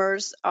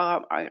tumors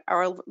are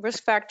a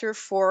risk factor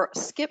for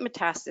skip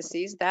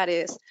metastases, that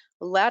is,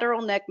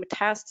 lateral neck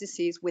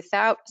metastases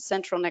without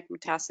central neck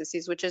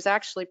metastases, which is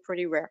actually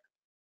pretty rare.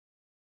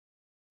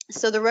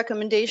 So the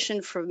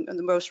recommendation from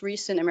the most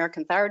recent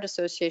American Thyroid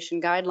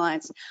Association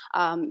guidelines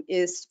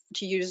is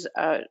to use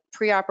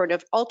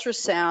preoperative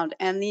ultrasound,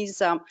 and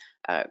these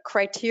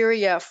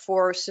criteria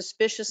for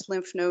suspicious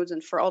lymph nodes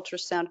and for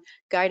ultrasound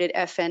guided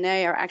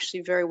FNA are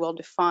actually very well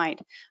defined.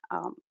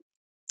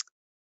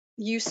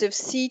 Use of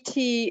CT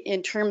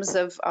in terms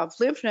of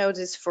lymph nodes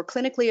is for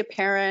clinically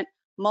apparent,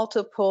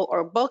 multiple,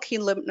 or bulky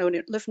lymph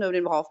node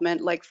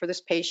involvement, like for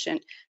this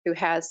patient who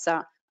has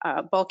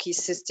bulky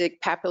cystic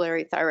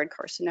papillary thyroid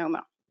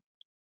carcinoma.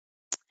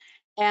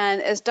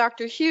 And as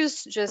Dr.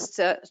 Hughes just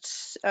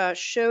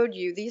showed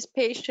you, these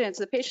patients,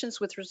 the patients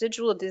with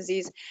residual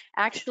disease,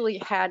 actually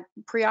had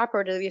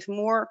preoperatively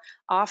more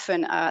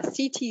often a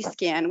CT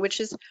scan, which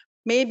is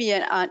maybe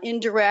an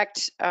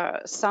indirect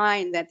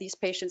sign that these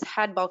patients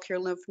had bulkier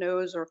lymph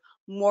nodes or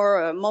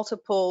more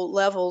multiple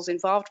levels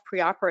involved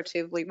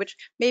preoperatively, which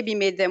maybe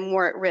made them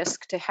more at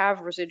risk to have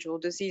residual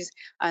disease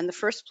in the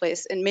first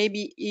place. And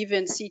maybe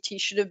even CT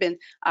should have been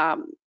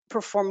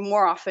performed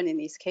more often in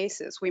these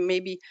cases. We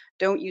maybe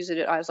don't use it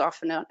as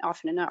often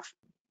enough.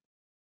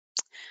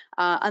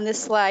 On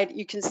this slide,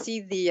 you can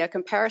see the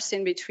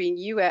comparison between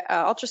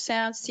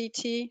ultrasound,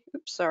 CT,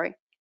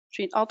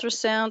 between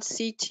ultrasound,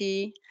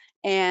 CT,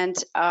 and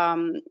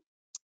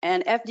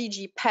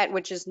FDG PET,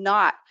 which is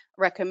not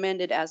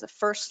recommended as a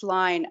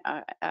first-line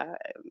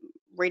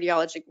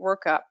radiologic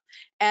workup.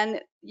 And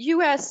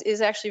US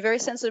is actually very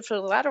sensitive for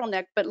the lateral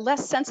neck, but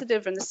less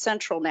sensitive in the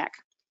central neck.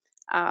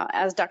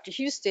 As Dr.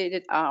 Hughes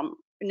stated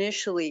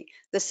initially,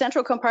 the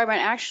central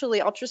compartment, actually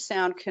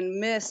ultrasound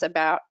can miss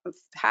about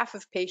half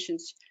of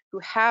patients who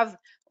have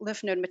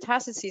lymph node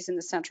metastases in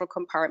the central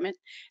compartment.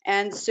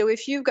 And so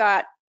if you've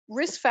got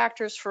risk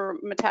factors for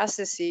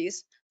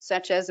metastases,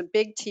 such as a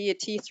big T, a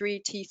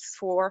T3,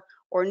 T4,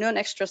 or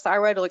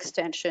non-extrathyroidal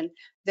extension,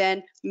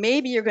 then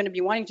maybe you're going to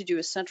be wanting to do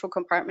a central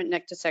compartment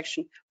neck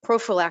dissection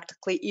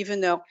prophylactically, even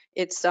though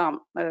it's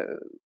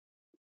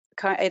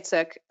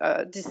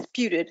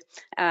disputed,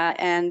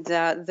 and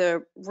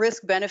the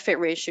risk-benefit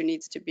ratio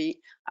needs to be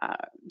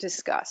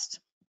discussed.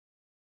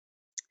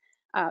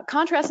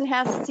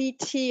 Contrast-enhanced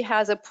CT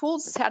has a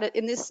pooled,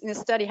 in this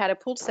study, had a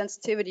pooled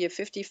sensitivity of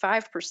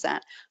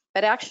 55%,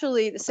 but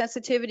actually the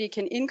sensitivity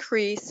can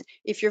increase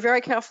if you're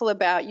very careful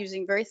about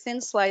using very thin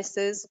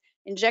slices,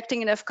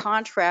 injecting enough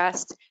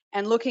contrast,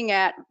 and looking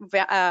at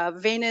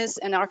venous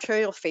and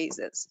arterial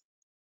phases.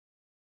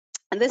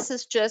 And this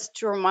is just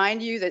to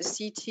remind you that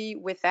CT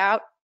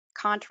without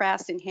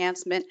contrast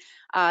enhancement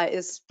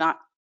is not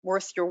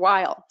worth your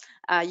while.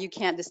 You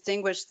can't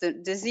distinguish the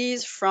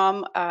disease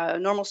from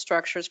normal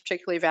structures,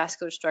 particularly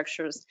vascular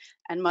structures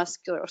and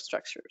muscular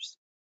structures.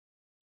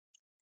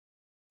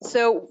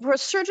 So for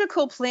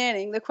surgical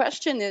planning, the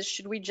question is,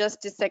 should we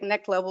just dissect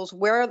neck levels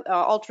where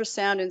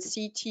ultrasound and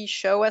CT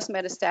show us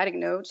metastatic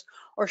nodes,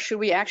 or should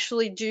we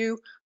actually do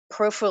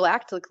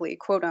prophylactically,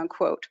 quote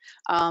unquote,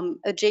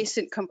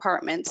 adjacent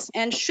compartments?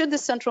 And should the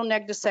central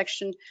neck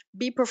dissection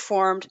be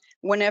performed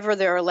whenever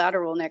there are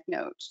lateral neck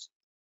nodes?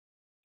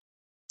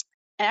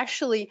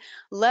 Actually,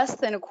 less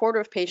than a quarter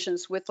of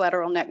patients with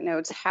lateral neck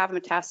nodes have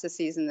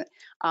metastases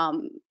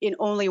in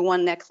only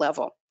one neck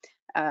level.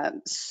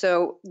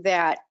 So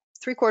that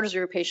 3/4 of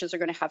your patients are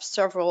going to have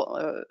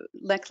several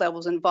neck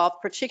levels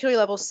involved, particularly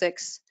level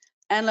 6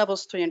 and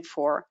levels 3 and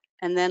 4,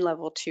 and then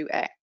level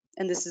 2A.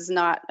 And this is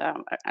not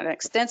an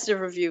extensive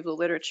review of the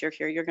literature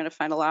here. You're going to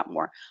find a lot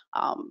more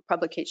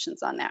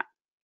publications on that.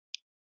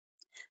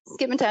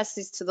 Skip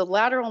metastases to the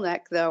lateral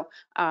neck, though,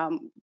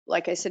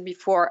 like I said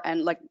before,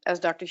 and like as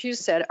Dr. Hughes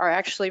said, are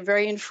actually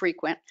very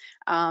infrequent,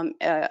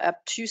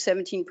 up to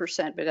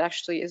 17%, but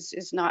actually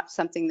is not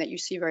something that you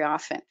see very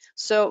often.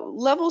 So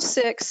level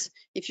 6,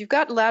 if you've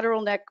got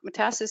lateral neck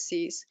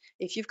metastases,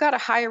 if you've got a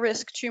high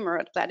risk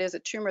tumor, that is a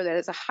tumor that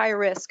is a high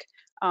risk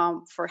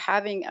for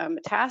having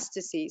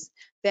metastases,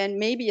 then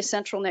maybe a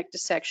central neck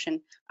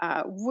dissection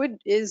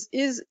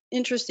is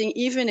interesting,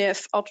 even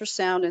if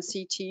ultrasound and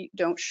CT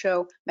don't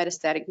show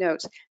metastatic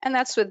nodes. And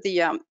that's what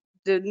the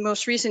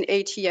most recent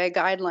ATA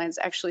guidelines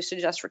actually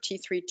suggest for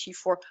T3,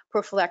 T4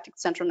 prophylactic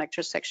central neck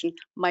dissection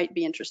might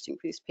be interesting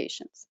for these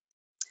patients.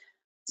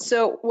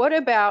 So what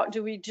about,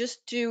 do we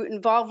just do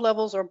involved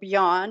levels or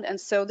beyond? And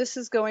so this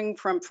is going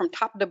from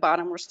top to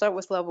bottom. We'll start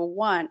with level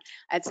 1.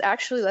 It's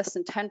actually less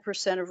than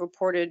 10% of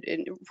reported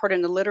in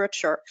the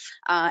literature.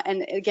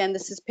 And again,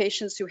 this is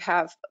patients who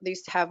have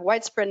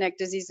widespread neck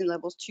disease in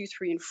levels 2,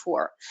 3, and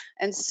 4.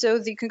 And so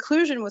the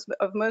conclusion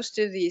of most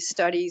of these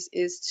studies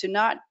is to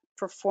not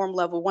perform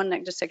level 1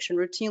 neck dissection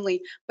routinely,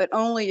 but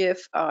only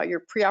if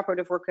your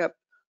preoperative workup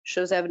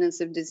shows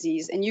evidence of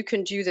disease, and you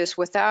can do this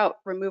without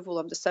removal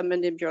of the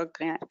submandibular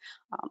gland.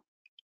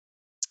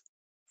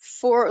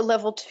 For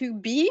level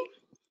 2B,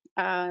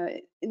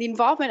 the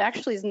involvement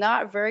actually is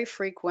not very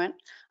frequent,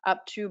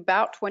 up to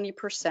about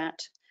 20%,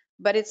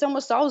 but it's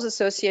almost always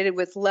associated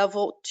with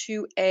level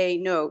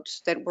 2A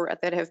nodes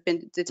that have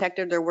been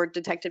detected or were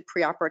detected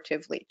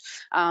preoperatively.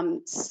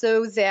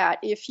 So that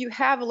if you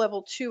have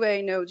level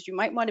 2A nodes, you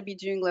might want to be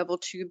doing level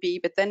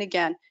 2B, but then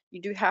again,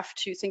 you do have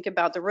to think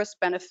about the risk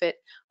benefit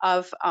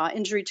of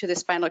injury to the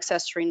spinal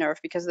accessory nerve,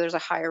 because there's a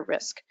higher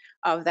risk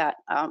of that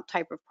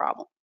type of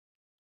problem.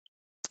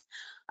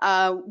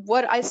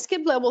 What I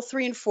skipped level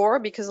 3 and 4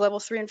 because level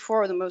 3 and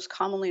 4 are the most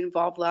commonly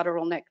involved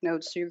lateral neck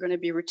nodes, so you're going to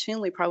be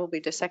routinely probably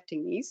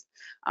dissecting these,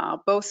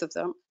 both of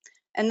them.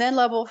 And then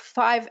level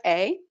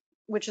 5A,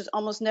 which is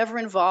almost never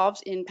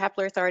involved in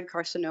papillary thyroid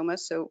carcinoma,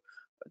 so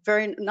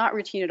not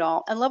routine at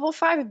all. And level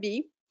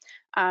 5B,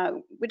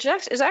 which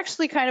is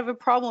actually kind of a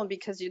problem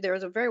because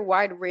there's a very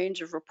wide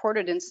range of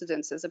reported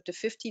incidences, up to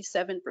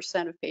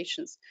 57% of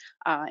patients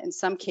in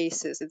some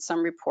cases, in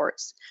some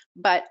reports.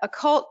 But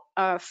occult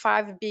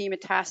 5B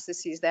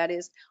metastases, that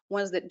is,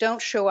 ones that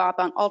don't show up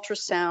on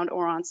ultrasound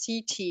or on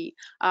CT,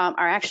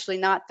 are actually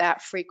not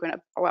that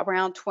frequent,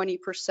 around 20%,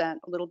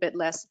 a little bit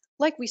less,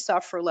 like we saw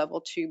for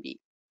level 2B.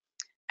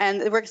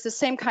 And it works the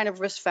same kind of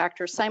risk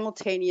factor,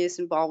 simultaneous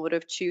involvement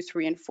of 2,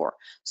 3, and 4.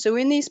 So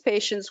in these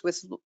patients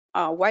with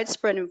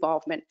widespread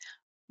involvement,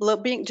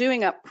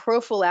 doing a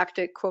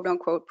prophylactic, quote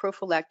unquote,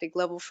 prophylactic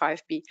level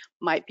 5B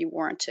might be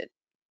warranted.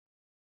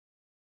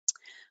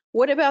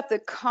 What about the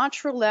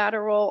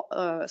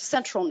contralateral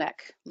central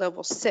neck,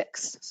 level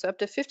 6? So up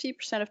to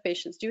 50% of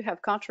patients do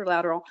have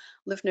contralateral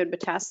lymph node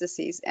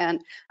metastases,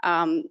 and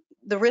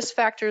the risk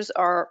factors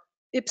are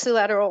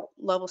ipsilateral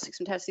level 6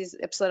 metastases,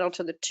 ipsilateral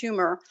to the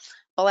tumor,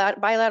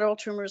 bilateral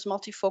tumors,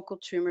 multifocal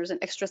tumors,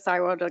 and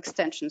extrathyroidal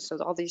extension. So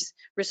all these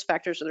risk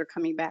factors that are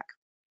coming back.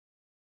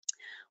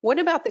 What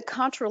about the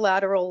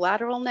contralateral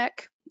lateral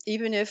neck,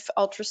 even if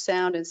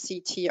ultrasound and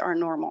CT are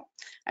normal?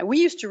 And we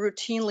used to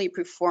routinely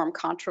perform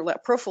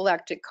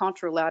prophylactic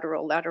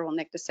contralateral lateral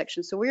neck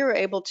dissection. So we were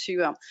able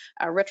to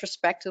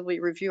retrospectively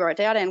review our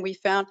data, and we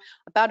found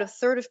about a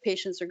third of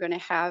patients are going to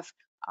have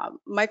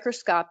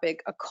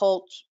microscopic,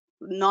 occult,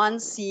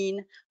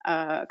 non-seen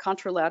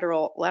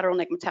contralateral lateral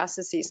neck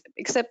metastases,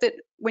 except that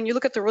when you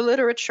look at the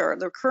literature,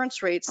 the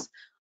recurrence rates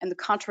and the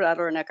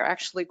contralateral neck are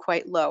actually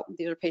quite low.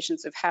 These are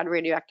patients who've had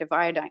radioactive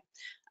iodine.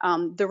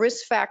 The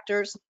risk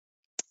factors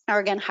are,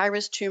 again,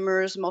 high-risk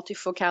tumors,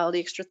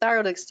 multifocality,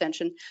 extrathyroidal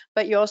extension,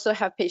 but you also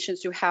have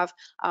patients who have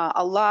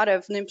a lot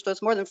of lymph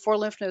nodes, more than 4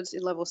 lymph nodes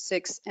in level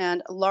 6,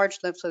 and large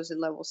lymph nodes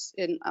in levels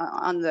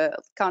on the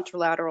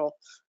contralateral,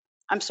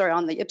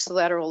 on the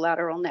ipsilateral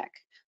lateral neck.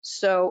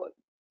 So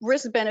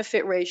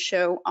risk-benefit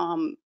ratio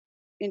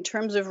in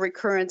terms of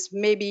recurrence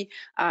maybe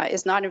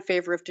is not in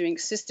favor of doing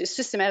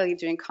systematically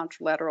doing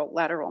contralateral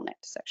lateral neck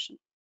dissection.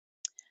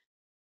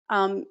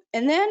 And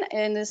then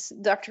in this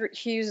Dr.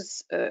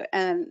 Hughes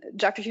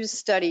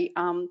study,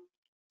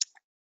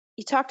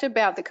 he talked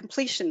about the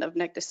completion of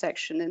neck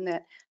dissection, and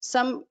that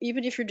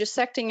even if you're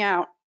dissecting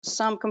out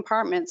some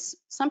compartments,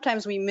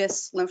 sometimes we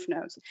miss lymph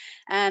nodes.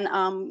 And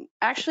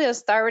actually,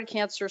 as thyroid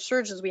cancer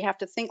surgeons, we have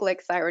to think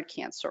like thyroid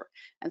cancer.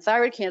 And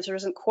thyroid cancer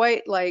isn't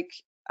quite like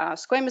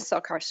squamous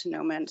cell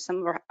carcinoma, and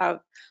some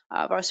of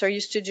us are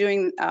used to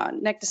doing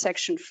neck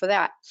dissection for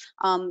that.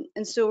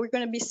 And so we're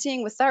going to be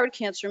seeing with thyroid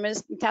cancer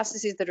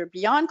metastases that are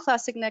beyond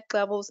classic neck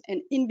levels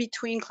and in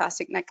between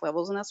classic neck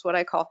levels, and that's what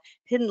I call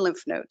hidden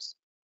lymph nodes.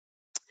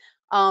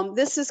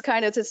 These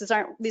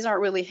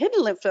aren't really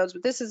hidden lymph nodes,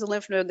 but this is a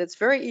lymph node that's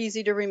very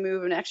easy to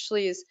remove and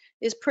actually is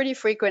pretty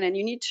frequent. And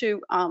you need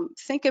to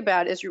think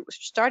about, as you're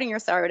starting your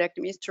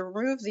thyroidectomy, is to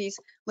remove these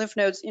lymph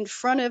nodes in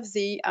front of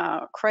the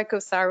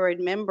cricothyroid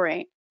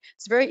membrane.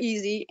 It's very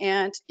easy,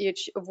 and it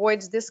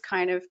avoids this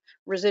kind of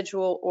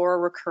residual or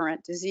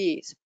recurrent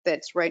disease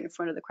that's right in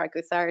front of the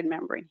cricothyroid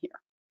membrane here.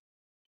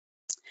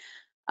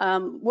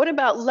 What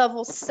about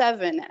level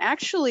 7?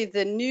 Actually,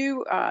 the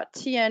new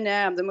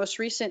TNM, the most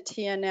recent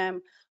TNM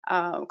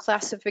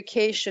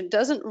classification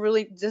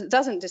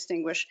doesn't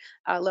distinguish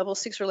level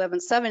 6 or level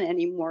 7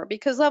 anymore,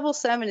 because level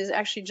 7 is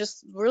actually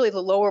just really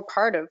the lower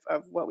part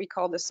of what we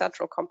call the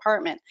central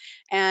compartment,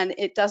 and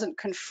it doesn't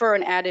confer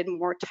an added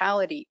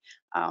mortality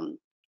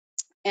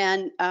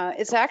And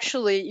it's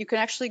actually, you can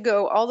actually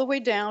go all the way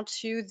down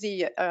to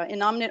the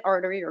innominate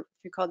artery, or if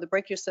you call it the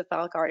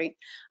brachiocephalic artery,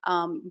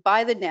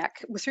 by the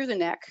neck, through the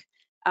neck.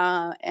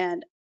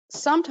 And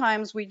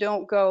sometimes we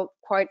don't go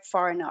quite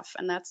far enough.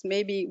 And that's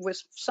maybe,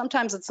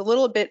 sometimes it's a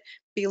little bit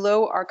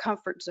below our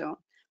comfort zone.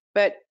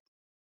 But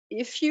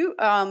if you,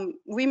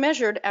 we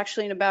measured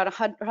actually in about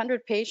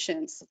 100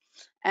 patients,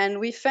 and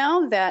we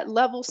found that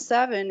level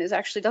 7 is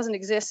actually doesn't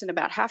exist in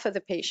about half of the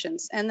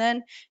patients. And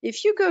then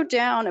if you go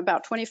down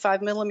about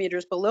 25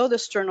 millimeters below the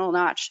sternal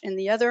notch in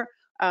the other,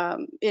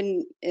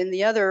 in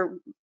the other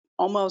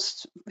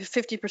almost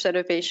 50%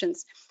 of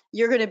patients,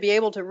 you're going to be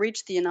able to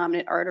reach the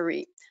innominate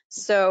artery.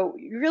 So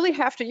you really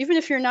have to, even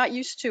if you're not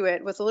used to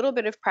it, with a little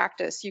bit of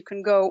practice, you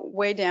can go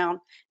way down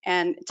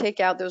and take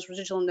out those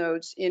residual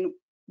nodes in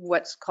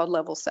what's called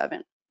level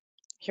 7.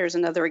 Here's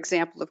another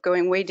example of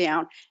going way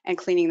down and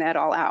cleaning that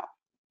all out.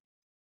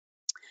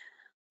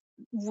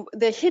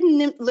 The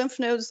hidden lymph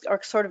nodes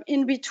are sort of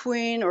in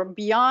between or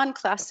beyond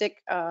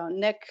classic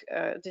neck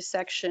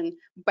dissection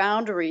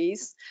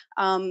boundaries,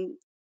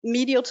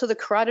 medial to the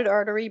carotid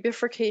artery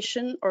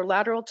bifurcation or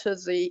lateral to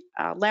the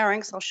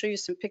larynx. I'll show you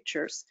some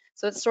pictures.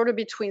 So it's sort of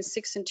between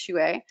 6 and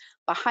 2A.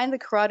 Behind the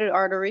carotid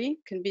artery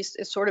can be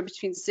sort of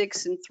between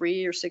 6 and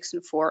 3 or 6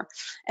 and 4.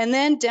 And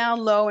then down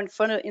low in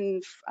front of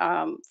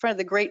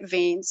the great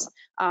veins,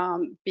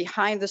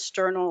 behind the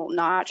sternal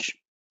notch,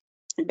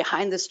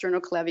 behind the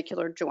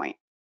sternoclavicular joint.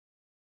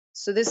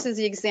 So this is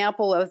the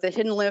example of the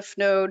hidden lymph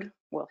node.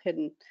 Well,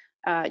 hidden.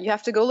 You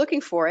have to go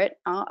looking for it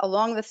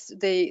along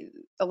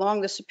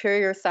the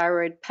superior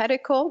thyroid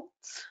pedicle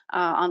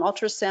on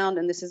ultrasound,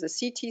 and this is a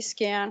CT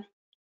scan.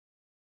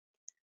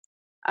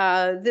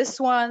 This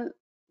one,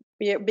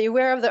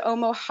 beware of the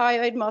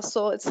omohyoid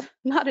muscle. It's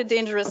not a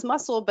dangerous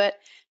muscle, but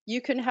you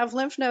can have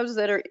lymph nodes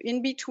that are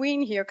in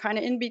between here, kind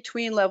of in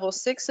between level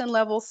 6 and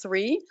level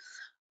 3,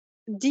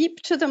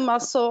 deep to the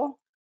muscle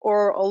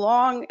or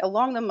along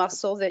the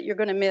muscle that you're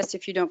going to miss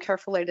if you don't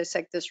carefully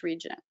dissect this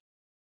region.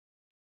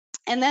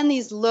 And then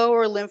these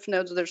lower lymph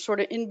nodes, they're sort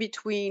of in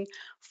between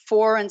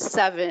 4 and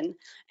 7.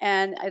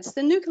 And it's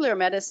the nuclear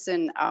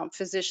medicine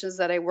physicians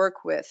that I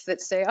work with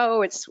that say,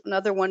 oh, it's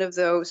another one of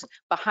those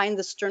behind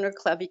the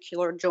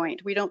sternoclavicular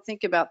joint. We don't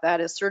think about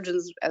that as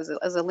surgeons as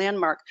a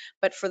landmark,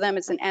 but for them,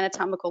 it's an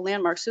anatomical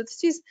landmark. So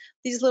it's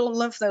these little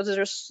lymph nodes that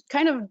are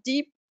kind of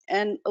deep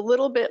and a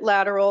little bit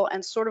lateral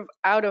and sort of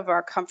out of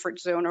our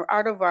comfort zone or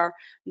out of our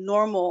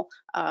normal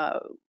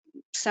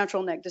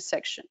central neck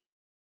dissection.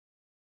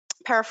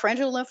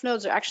 Parapharyngeal lymph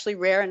nodes are actually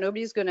rare, and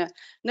nobody's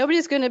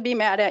gonna be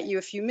mad at you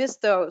if you miss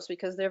those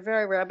because they're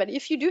very rare. But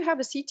if you do have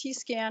a CT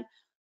scan,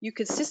 you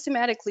could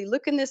systematically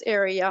look in this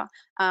area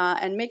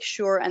and make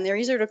sure, and they're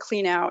easier to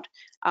clean out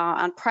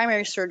on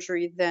primary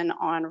surgery than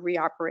on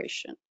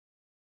reoperation.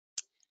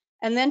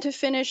 And then to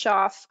finish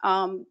off,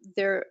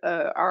 there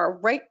are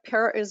right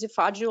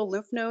paraesophageal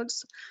lymph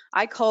nodes.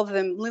 I call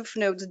them lymph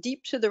nodes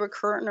deep to the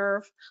recurrent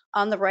nerve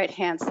on the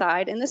right-hand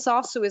side. And this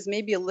also is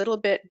maybe a little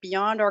bit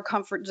beyond our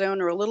comfort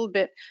zone or a little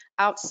bit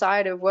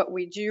outside of what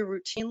we do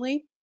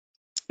routinely.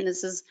 And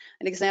this is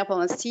an example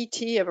on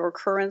CT of a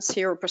recurrence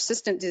here, a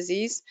persistent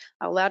disease,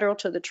 lateral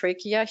to the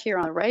trachea here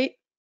on the right.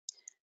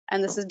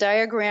 And this is a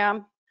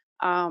diagram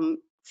from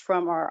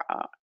our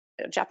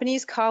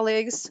Japanese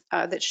colleagues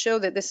that show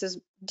that this is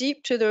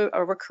deep to the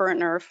recurrent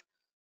nerve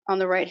on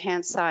the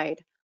right-hand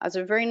side. There's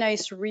a very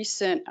nice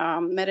recent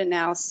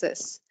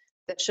meta-analysis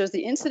that shows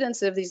the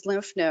incidence of these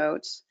lymph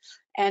nodes.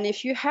 And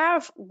if you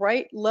have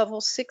right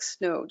level 6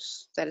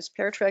 nodes, that is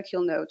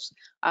paratracheal nodes,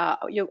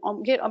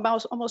 you'll get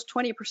almost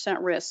 20%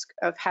 risk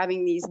of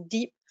having these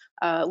deep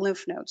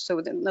lymph nodes. So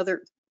with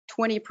another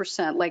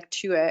 20%, like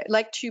 2A,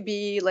 like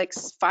 2B, like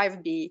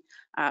 5B,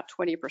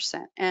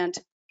 20%. And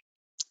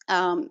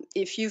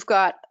if you've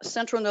got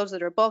central nodes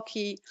that are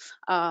bulky,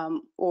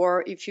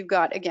 or if you've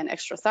got, again,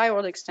 extra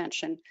thyroid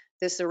extension,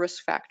 these are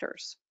risk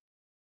factors.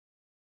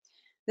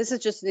 This is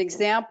just an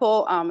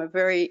example, a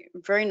very,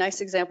 very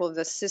nice example of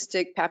the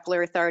cystic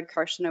papillary thyroid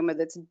carcinoma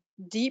that's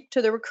deep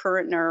to the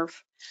recurrent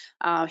nerve.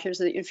 Here's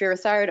the inferior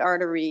thyroid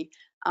artery.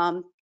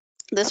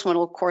 This one,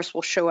 of course,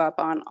 will show up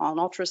on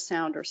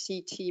ultrasound or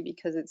CT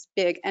because it's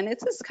big. And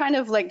it's just kind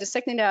of like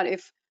dissecting out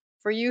if,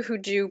 for you who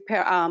do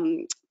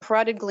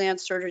parotid gland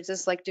surgery,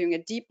 it's like doing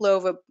a deep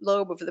lobe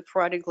of the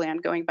parotid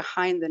gland going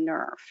behind the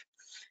nerve.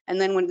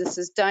 And then when this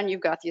is done, you've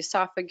got the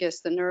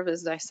esophagus, the nerve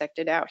is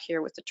dissected out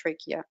here with the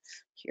trachea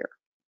here.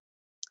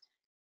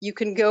 You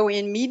can go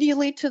in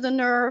medially to the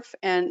nerve,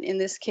 and in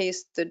this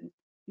case,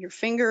 your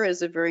finger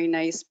is a very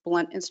nice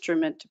blunt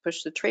instrument to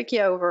push the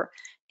trachea over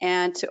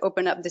and to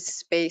open up this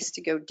space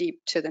to go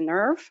deep to the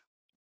nerve.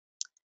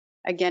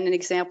 Again, an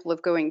example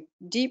of going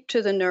deep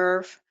to the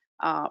nerve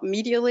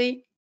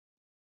medially.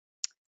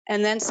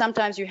 And then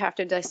sometimes you have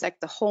to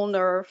dissect the whole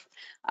nerve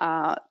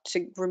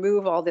to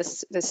remove all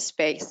this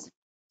space.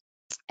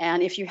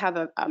 And if you have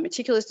a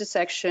meticulous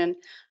dissection,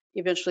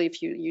 eventually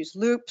if you use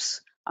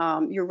loops,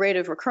 your rate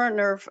of recurrent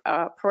nerve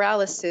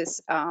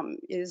paralysis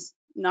is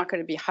not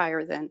going to be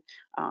higher than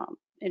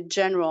in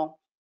general,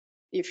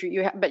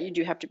 but you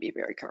do have to be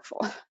very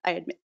careful, I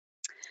admit.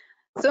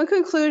 So in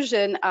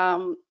conclusion,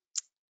 the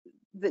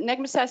neck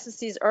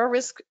metastases are a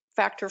risk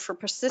factor for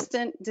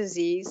persistent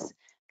disease.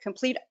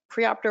 Complete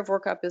preoperative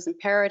workup is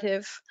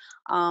imperative.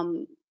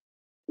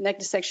 Neck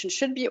dissection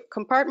should be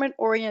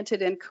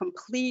compartment-oriented and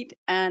complete,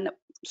 and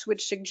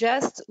which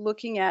suggests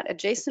looking at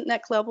adjacent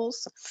neck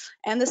levels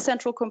and the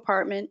central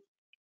compartment,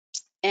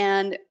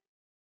 and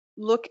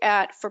look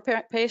at, for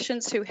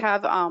patients who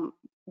have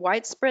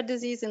widespread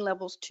disease in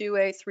levels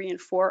 2A, 3, and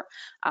 4,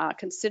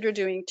 consider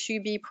doing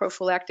 2B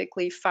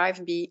prophylactically,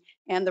 5B,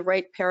 and the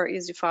right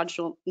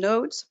paraesophageal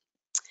nodes.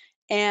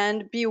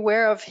 And be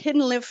aware of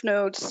hidden lymph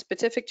nodes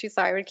specific to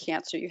thyroid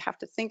cancer. You have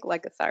to think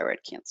like a thyroid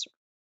cancer.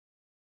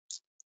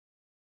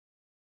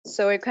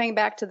 So we're coming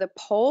back to the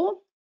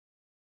poll.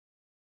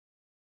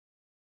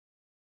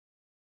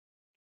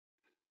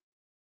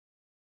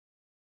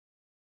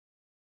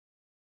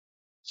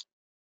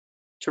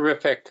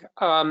 Terrific.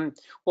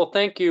 Well,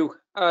 thank you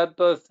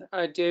both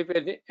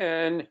David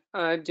and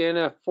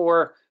Dana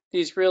for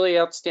these really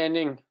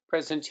outstanding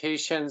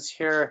presentations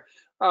here,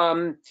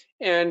 and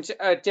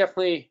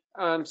definitely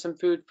some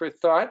food for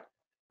thought.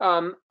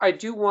 I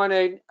do want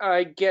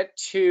to get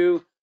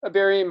to a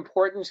very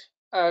important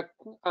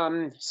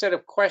set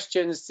of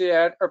questions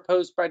that are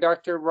posed by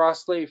Dr.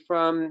 Rossley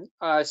from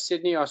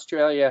Sydney,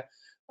 Australia.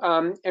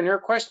 And her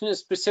question is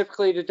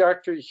specifically to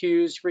Dr.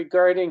 Hughes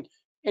regarding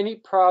any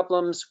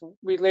problems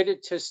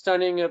related to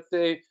stunning of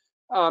the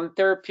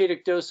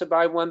therapeutic dose of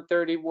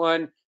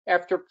I-131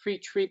 after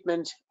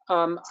pre-treatment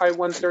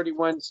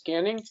I-131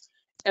 scanning.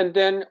 And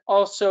then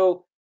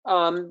also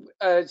on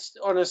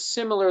a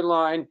similar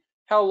line,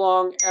 how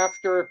long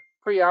after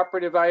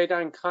preoperative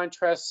iodine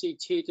contrast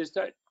CT does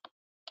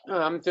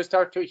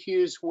Dr.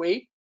 Hughes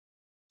wait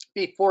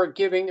before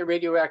giving the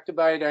radioactive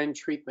iodine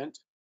treatment?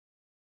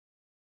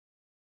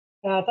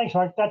 Thanks,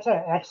 Mark. That's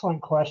an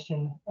excellent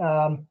question.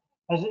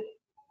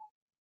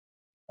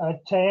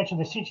 To answer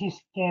the CT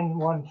scan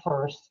one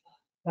first,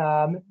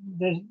 I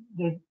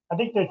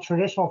think the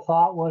traditional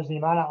thought was the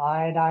amount of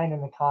iodine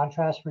and the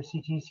contrast for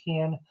CT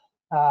scan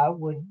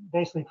would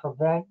basically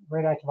prevent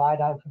radioactive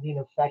iodine from being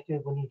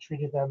effective when you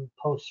treated them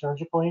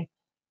post-surgically.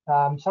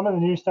 Some of the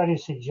new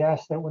studies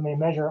suggest that when they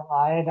measure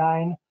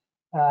iodine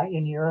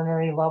in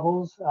urinary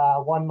levels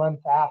 1 month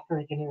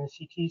after getting a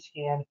CT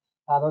scan,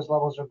 those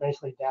levels are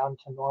basically down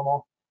to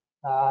normal.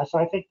 So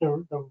I think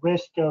the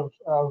risk of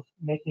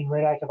making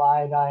radioactive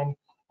iodine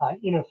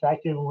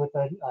ineffective with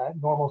a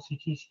normal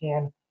CT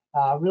scan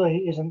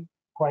really isn't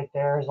quite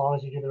there as long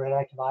as you do the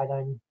radioactive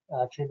iodine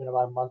treatment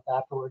about a month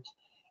afterwards.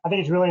 I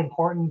think it's really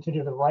important to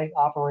do the right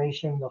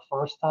operation the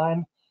first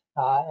time,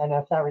 and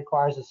if that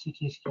requires a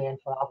CT scan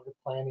for operative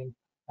planning,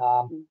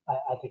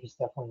 I think it's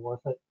definitely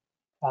worth it.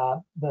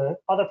 The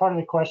other part of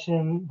the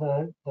question,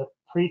 the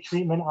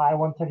pre-treatment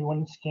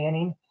I-131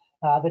 scanning,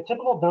 the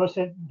typical dose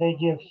that they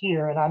give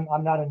here, and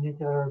I'm not a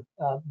nuclear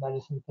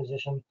medicine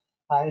physician,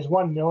 is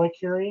 1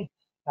 millicurie.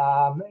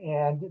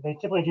 And they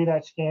typically do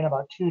that scan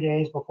about 2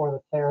 days before the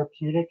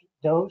therapeutic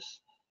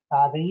dose.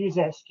 They use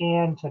that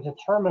scan to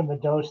determine the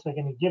dose they're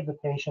going to give the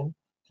patient.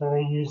 So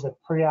they use the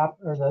pre-op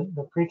or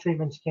the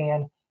pre-treatment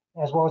scan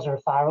as well as their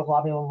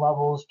thyroglobulin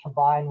levels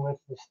combined with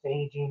the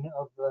staging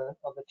of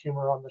the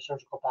tumor on the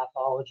surgical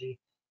pathology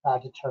to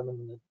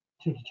determine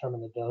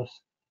the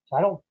dose.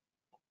 So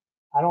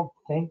I don't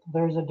think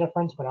there's a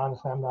difference, but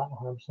honestly, I'm not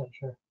 100%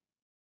 sure.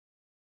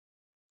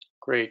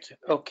 Great.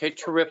 Okay,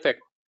 terrific.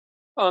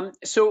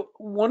 So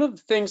one of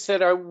the things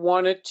that I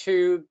wanted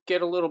to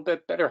get a little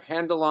bit better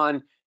handle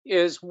on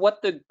is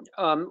what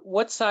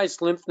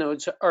size lymph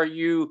nodes are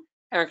you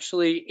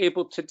actually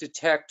able to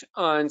detect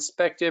on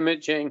SPECT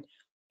imaging,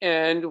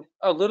 and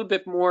a little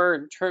bit more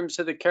in terms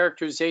of the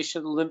characterization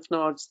of the lymph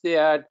nodes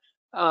that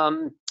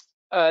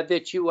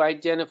that you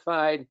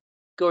identified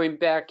going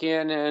back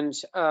in and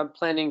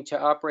planning to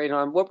operate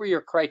on. What were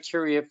your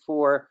criteria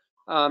for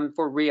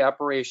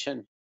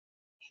reoperation?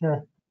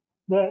 Sure.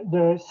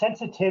 The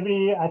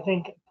sensitivity, I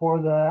think,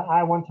 for the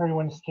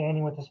I-131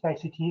 scanning with the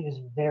SPECT CT is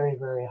very,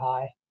 very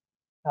high.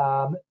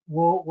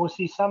 We'll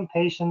see some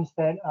patients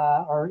that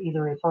are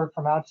either referred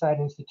from outside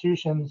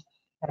institutions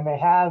and they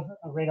have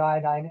a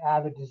radioiodine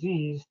avid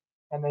disease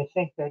and they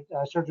think that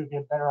surgery would be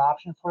a better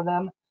option for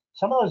them.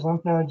 Some of those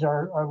lymph nodes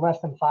are less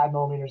than 5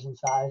 millimeters in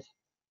size.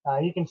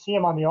 You can see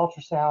them on the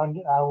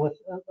ultrasound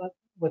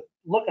with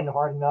looking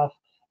hard enough,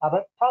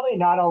 but probably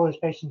not all those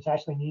patients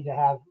actually need to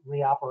have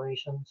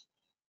reoperations.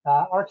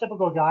 Our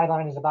typical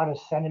guideline is about 1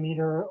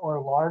 centimeter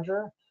or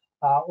larger,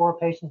 or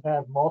patients that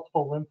have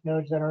multiple lymph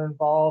nodes that are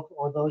involved,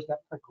 or those that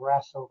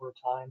progress over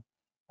time.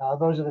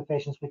 Those are the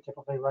patients we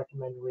typically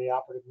recommend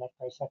reoperative neck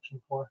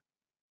dissection for.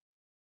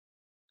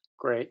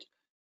 Great.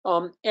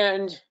 I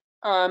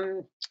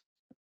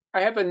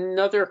have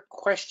another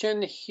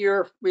question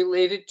here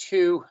related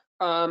to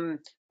from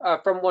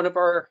one of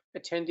our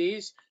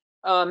attendees.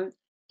 In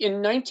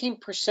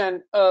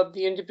 19% of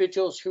the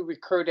individuals who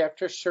recurred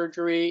after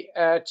surgery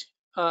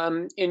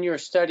in your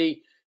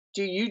study,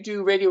 do you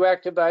do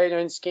radioactive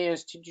iodine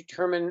scans to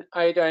determine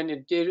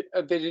iodine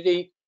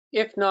avidity?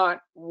 If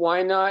not,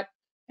 why not?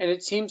 and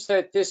it seems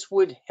that this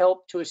would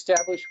help to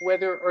establish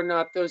whether or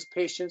not those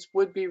patients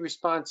would be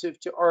responsive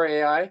to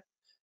RAI.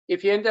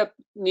 If you end up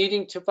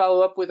needing to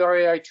follow up with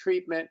RAI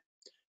treatment,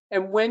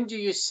 and when do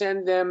you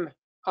send them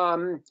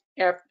after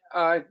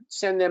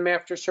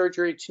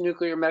surgery to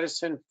nuclear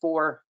medicine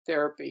for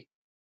therapy?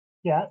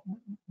 Yeah,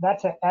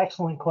 that's an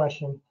excellent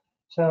question.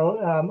 So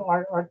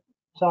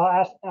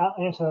I'll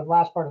answer the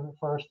last part of it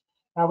first.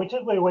 We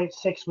typically wait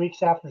 6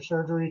 weeks after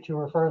surgery to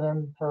refer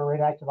them for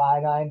radioactive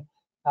iodine.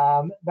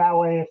 That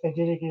way, if they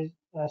did get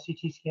a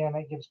CT scan,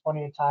 that gives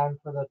plenty of time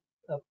for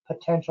the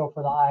potential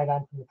for the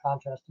iodine from the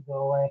contrast to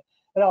go away.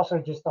 It also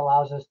just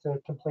allows us to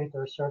complete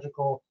their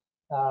surgical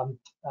kind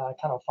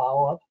of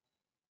follow-up.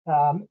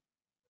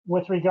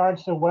 With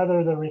regards to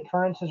whether the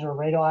recurrences are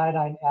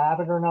radioiodine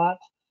avid or not,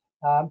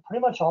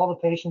 pretty much all the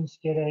patients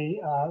get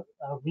a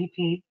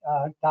repeat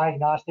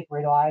diagnostic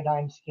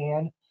radioiodine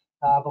scan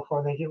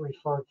before they get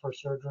referred for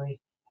surgery.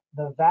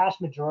 The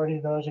vast majority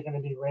of those are going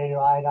to be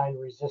radioiodine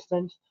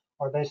resistant,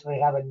 or basically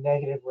have a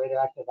negative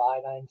radioactive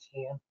iodine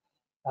scan.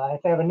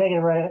 If they have a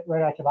negative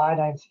radioactive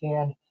iodine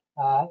scan,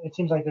 it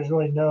seems like there's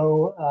really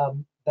no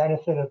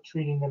benefit of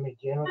treating them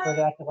again with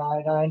radioactive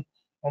iodine.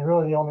 And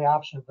really the only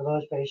option for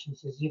those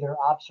patients is either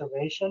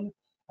observation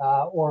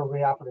or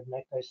reoperative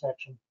neck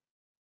dissection.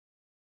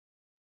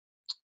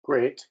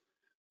 Great.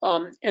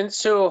 And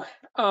so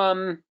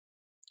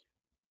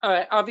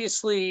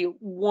obviously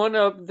one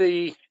of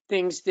the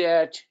things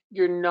that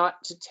you're not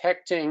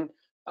detecting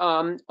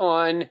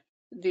on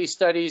these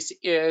studies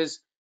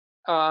is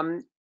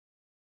lymph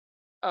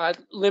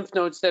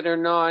nodes that are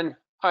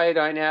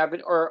non-iodine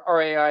avid or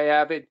RAI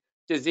avid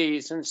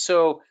disease. And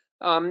so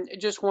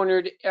just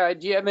wondered,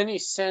 do you have any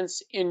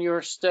sense in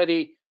your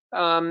study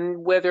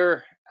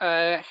whether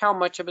how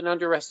much of an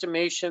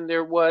underestimation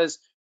there was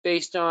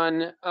based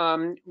on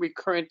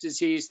recurrent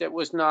disease that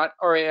was not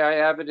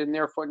RAI avid and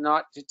therefore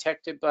not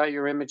detected by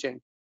your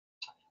imaging?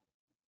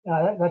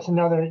 That's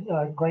another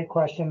great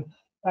question.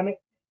 I mean,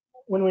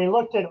 when we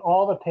looked at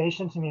all the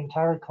patients in the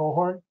entire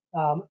cohort,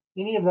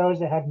 any of those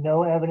that had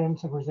no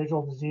evidence of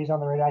residual disease on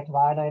the radioactive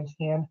iodine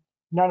scan,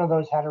 none of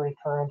those had a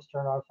recurrence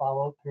during our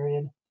follow-up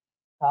period.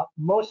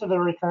 Most of the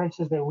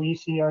recurrences that we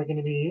see are going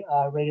to be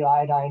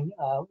radioiodine,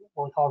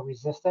 what we call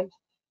resistant.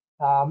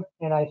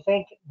 And I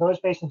think those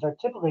patients are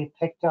typically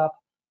picked up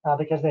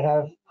because they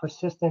have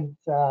persistent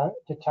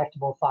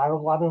detectable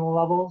thyroglobulin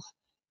levels.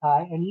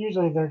 And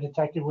usually they're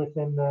detected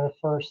within the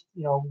first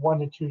 1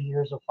 to 2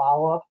 years of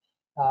follow-up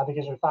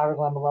because their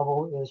thyroglobulin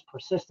level is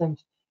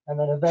persistent. And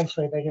then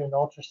eventually they get an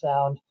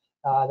ultrasound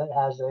that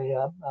has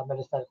a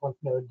metastatic lymph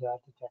node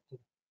detected.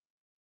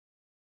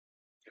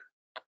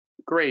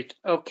 Great.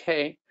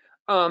 Okay.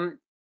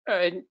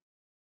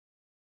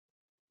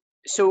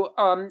 So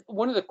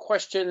one of the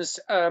questions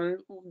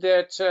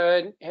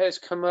that has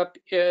come up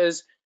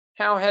is,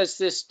 how has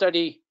this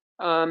study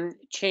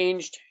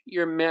changed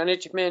your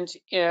management?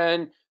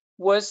 And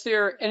was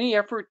there any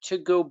effort to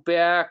go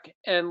back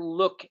and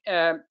look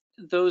at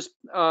those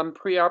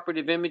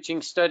preoperative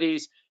imaging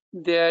studies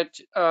that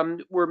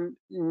were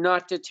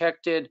not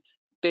detected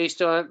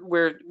based on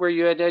where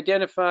you had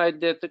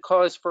identified that the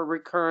cause for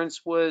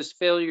recurrence was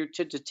failure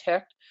to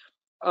detect?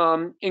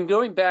 In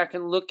going back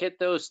and look at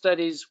those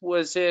studies,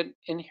 was it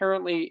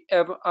inherently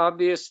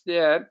obvious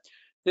that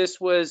this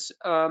was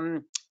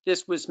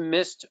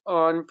missed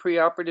on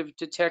preoperative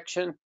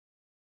detection?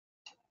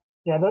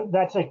 Yeah,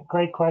 that's a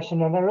great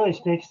question, and that really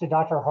speaks to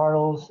Dr.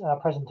 Hartl's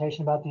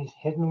presentation about these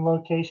hidden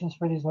locations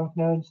for these lymph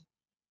nodes.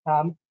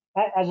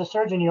 As a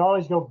surgeon, you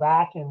always go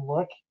back and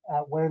look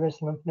at where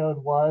this lymph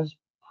node was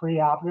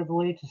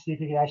preoperatively to see if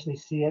you can actually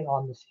see it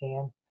on the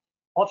scan.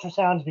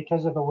 Ultrasounds,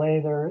 because of the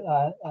way they're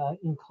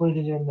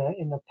included in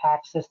the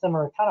PAC system,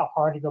 are kind of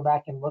hard to go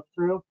back and look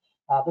through,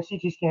 but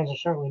CT scans are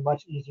certainly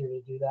much easier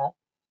to do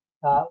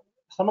that.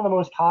 Some of the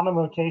most common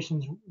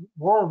locations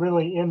were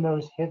really in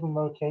those hidden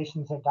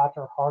locations that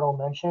Dr. Hartl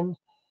mentioned.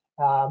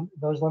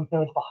 Those lymph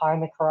nodes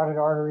behind the carotid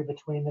artery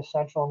between the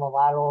central and the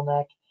lateral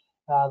neck,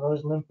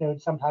 those lymph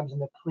nodes sometimes in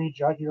the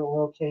prejugular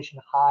location,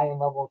 high in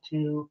level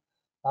 2,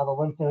 the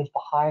lymph nodes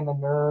behind the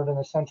nerve in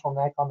the central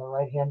neck on the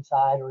right-hand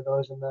side, or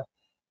those in the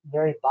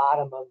very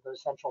bottom of the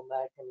central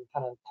neck and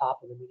kind of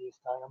top of the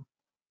mediastinum.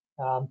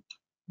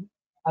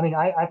 I mean,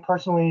 I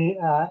personally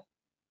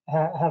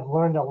have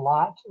learned a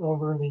lot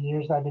over the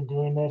years I've been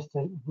doing this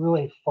to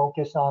really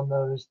focus on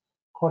those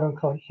quote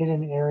unquote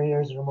hidden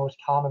areas or most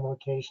common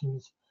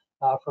locations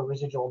for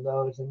residual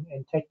nodes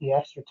and take the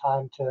extra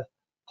time to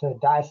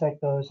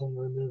dissect those and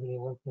remove any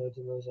lymph nodes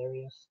in those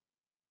areas.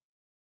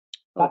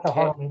 Okay. Dr.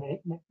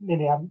 Hartl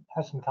maybe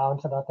have some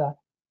comments about that.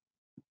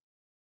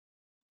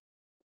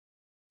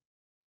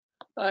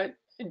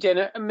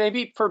 Dana,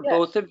 maybe for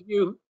both of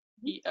you.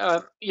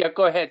 Yeah,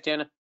 go ahead,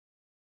 Dana.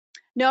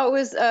 No, it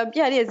was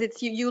yeah, it is.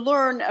 It's you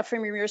learn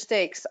from your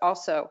mistakes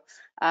also,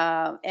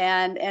 but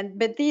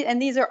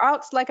these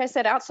are like I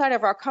said, outside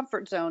of our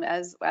comfort zone.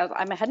 As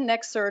I'm a head and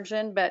neck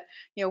surgeon, but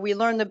we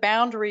learn the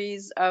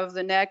boundaries of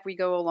the neck. We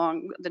go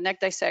along the neck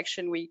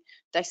dissection. We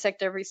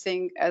dissect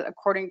everything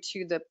according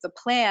to the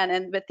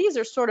plan, but these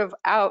are sort of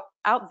out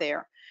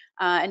there.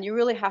 and you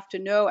really have to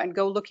know and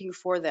go looking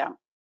for them.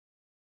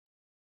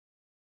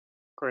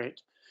 Great.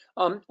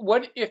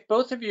 What if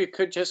both of you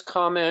could just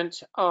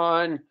comment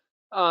on,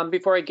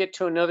 before I get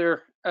to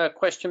another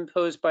question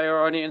posed by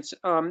our audience,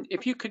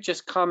 if you could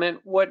just comment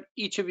what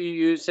each of you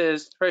use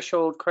as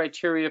threshold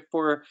criteria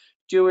for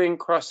doing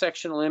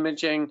cross-sectional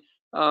imaging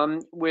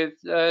with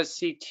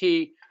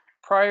CT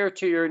prior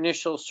to your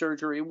initial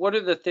surgery. What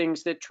are the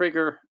things that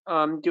trigger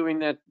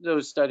doing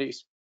those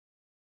studies?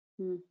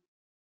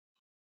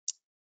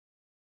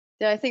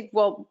 Yeah, I think,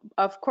 well,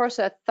 of course,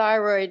 a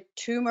thyroid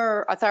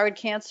tumor, a thyroid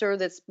cancer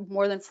that's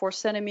more than 4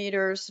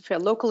 centimeters,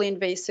 locally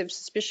invasive,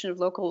 suspicion of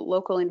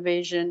local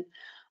invasion.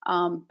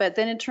 But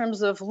then in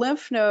terms of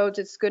lymph nodes,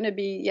 it's going to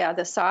be, yeah,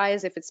 the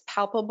size, if it's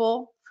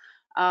palpable.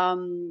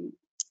 And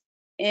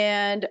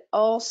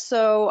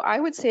also, I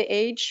would say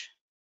age,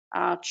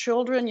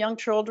 children, young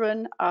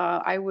children,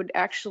 I would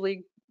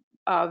actually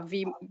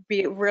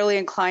be really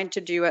inclined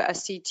to do a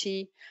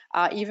CT,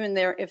 even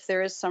there if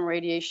there is some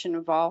radiation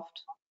involved.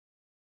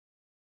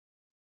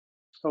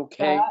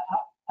 Okay.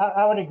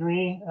 I would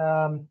agree.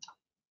 The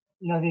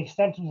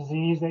extent of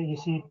disease that you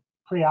see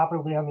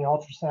preoperatively on the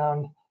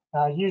ultrasound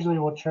usually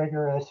will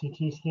trigger a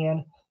CT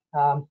scan.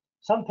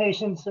 Some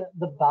patients,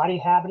 the body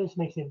habitus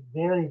makes it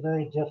very,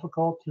 very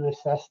difficult to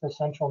assess the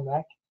central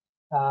neck.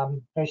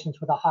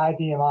 Patients with a high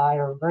BMI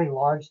or very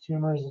large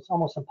tumors, it's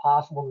almost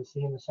impossible to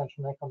see in the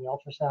central neck on the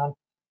ultrasound.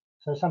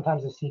 So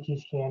sometimes a CT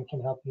scan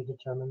can help you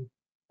determine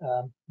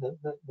the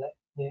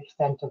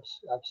extent of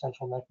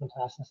central neck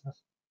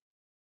metastasis.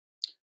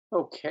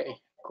 Okay,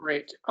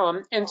 great.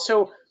 And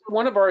so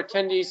one of our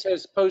attendees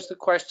has posed the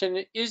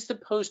question: is the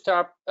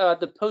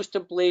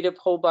post-ablative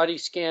whole body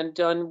scan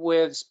done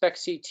with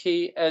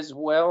SPECT-CT as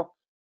well?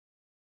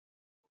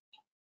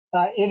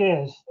 It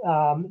is.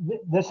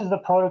 This is the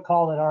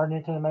protocol that our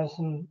nuclear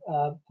medicine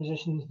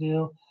physicians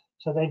do.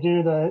 So they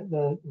do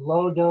the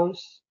low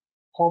dose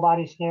whole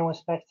body scan with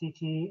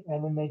SPECT-CT,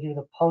 and then they do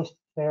the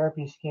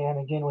post-therapy scan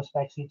again with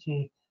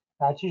SPECT-CT.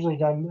 It's usually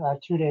done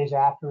 2 days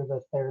after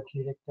the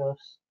therapeutic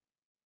dose.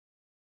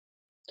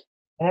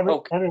 And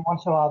every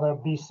once in a while, there'll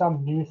be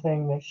some new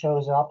thing that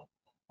shows up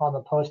on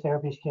the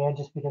post-therapy scan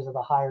just because of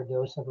the higher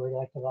dose of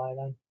radioactive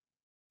iodine.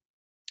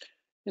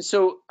 And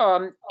so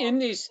in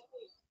this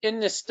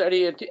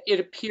study, it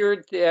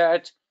appeared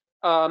that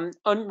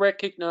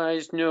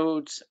unrecognized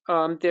nodes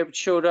that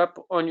showed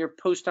up on your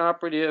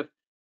post-operative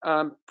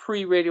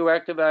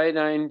pre-radioactive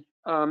iodine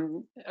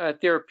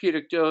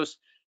therapeutic dose,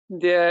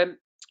 that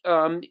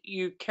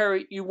you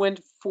went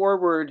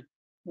forward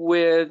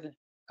with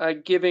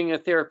giving a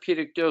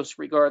therapeutic dose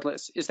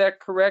regardless. Is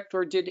that correct,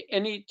 or did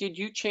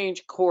you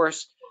change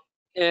course?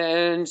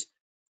 And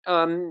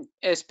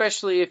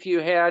especially if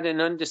you had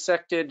an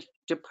undissected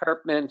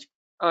compartment,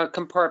 and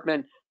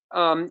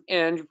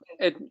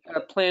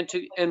plan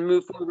to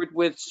move forward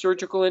with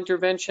surgical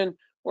intervention,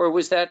 or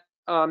was that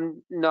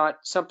not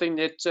something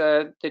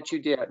that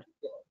you did?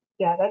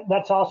 Yeah,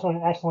 that's also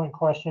an excellent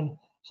question.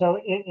 So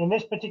in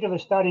this particular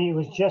study, it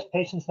was just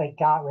patients that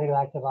got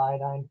radioactive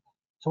iodine.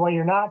 So what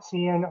you're not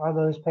seeing are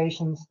those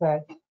patients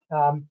that,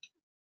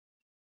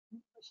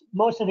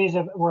 most of these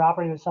were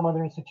operated at some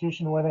other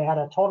institution where they had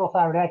a total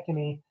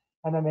thyroidectomy,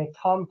 and then they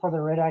come for the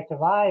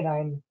radioactive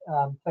iodine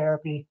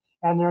therapy,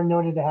 and they're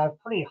noted to have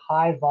pretty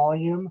high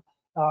volume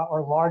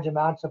or large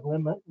amounts of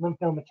lymph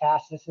node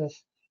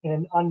metastasis in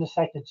an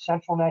undissected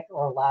central neck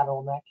or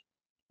lateral neck.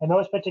 And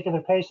those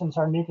particular patients,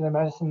 our nuclear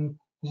medicine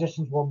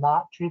physicians will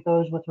not treat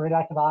those with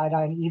radioactive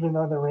iodine, even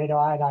though they're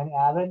radioiodine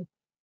avid.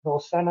 They'll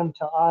send them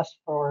to us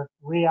for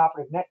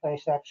reoperative neck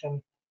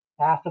dissection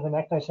after the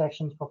neck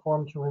dissection is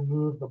performed to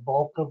remove the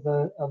bulk of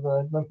the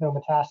lymph node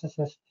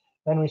metastasis.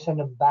 Then we send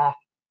them back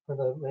for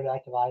the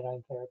radioactive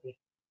iodine therapy.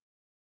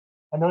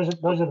 And those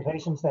are the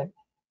patients that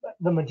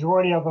the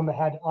majority of them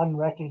had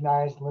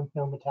unrecognized lymph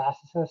node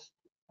metastasis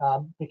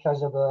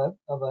because of a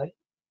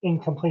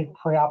incomplete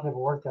preoperative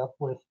workup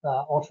with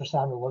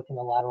ultrasound to look in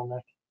the lateral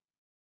neck.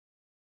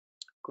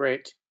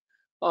 Great.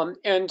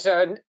 And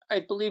I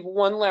believe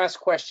one last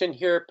question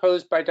here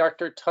posed by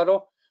Dr.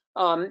 Tuttle.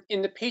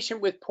 In the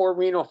patient with poor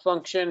renal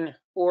function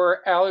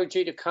or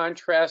allergy to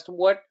contrast,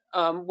 what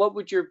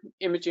would your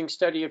imaging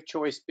study of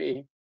choice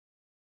be?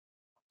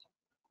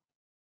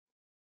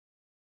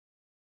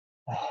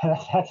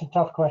 That's a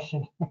tough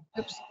question.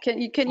 Oops.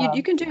 You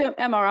can do an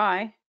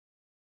MRI.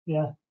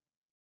 Yeah.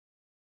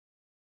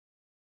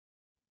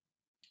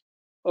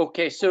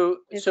 Okay, so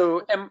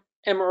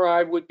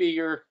MRI would be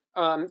your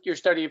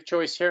study of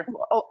choice here?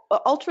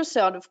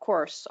 Ultrasound, of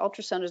course.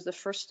 Ultrasound is the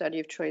first study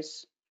of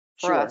choice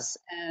for us,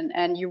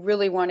 and you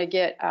really want to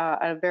get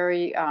a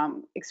very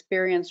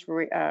experienced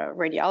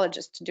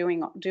radiologist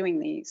doing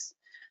these.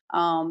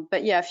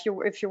 But yeah,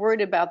 if you're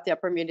worried about the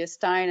upper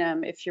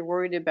mediastinum, if you're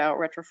worried about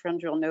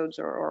retropharyngeal nodes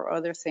or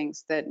other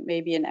things, that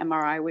maybe an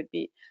MRI would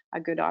be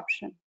a good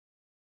option.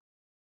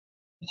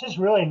 It's just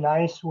really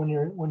nice when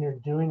you're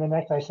doing the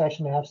neck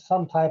dissection to have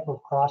some type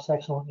of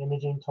cross-sectional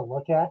imaging to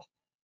look at,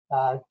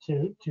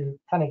 to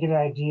kind of get an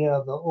idea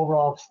of the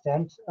overall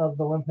extent of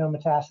the lymph node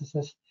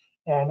metastasis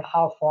and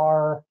how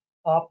far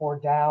up or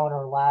down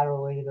or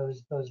laterally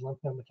those lymph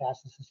node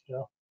metastases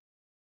go.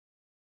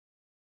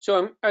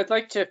 So I'd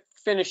like to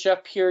finish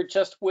up here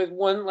just with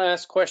one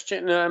last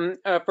question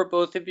for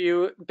both of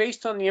you.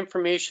 Based on the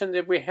information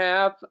that we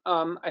have,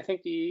 I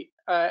think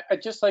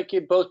I'd just like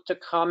you both to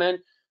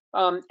comment.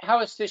 How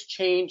has this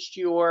changed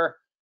your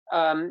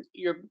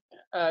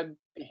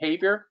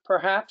behavior,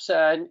 perhaps,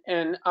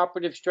 and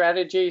operative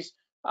strategies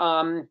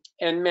and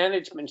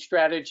management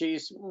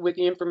strategies with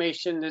the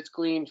information that's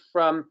gleaned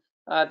from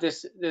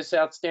this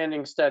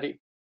outstanding study?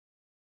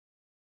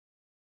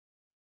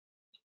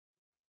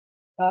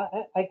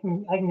 I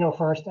can go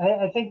first.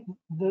 I think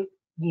the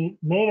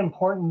main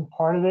important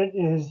part of it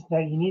is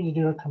that you need to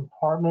do a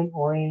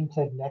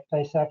compartment-oriented neck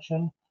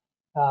dissection.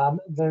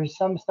 There's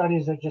some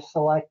studies that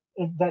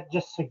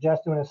just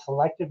suggest doing a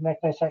selective neck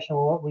dissection,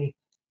 or what we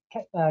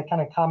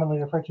kind of commonly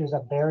refer to as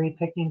a berry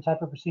picking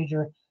type of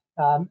procedure,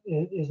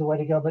 is the way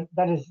to go. But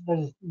that is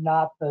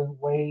not the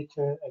way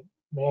to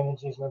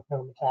manage these lymph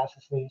node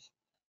metastases.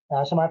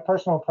 So my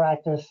personal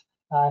practice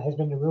has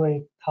been to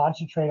really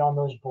concentrate on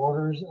those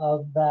borders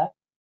of that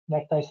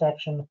neck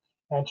dissection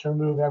and to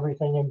remove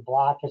everything in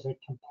block as a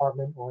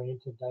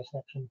compartment-oriented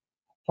dissection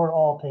for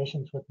all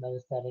patients with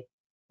metastatic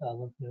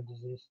lymph node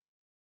disease.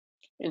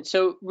 And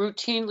so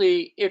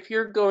routinely, if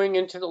you're going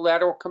into the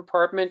lateral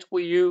compartment,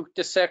 will you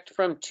dissect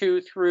from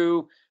 2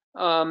 through,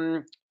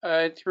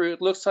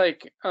 it looks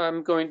like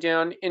going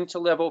down into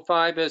level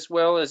 5 as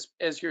well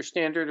as your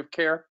standard of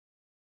care?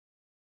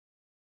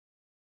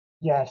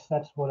 Yes,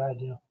 that's what I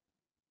do.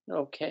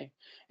 Okay.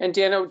 And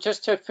Dana,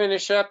 just to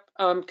finish up,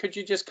 could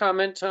you just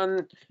comment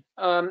on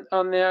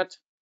that?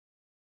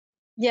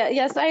 Yeah,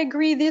 yes, I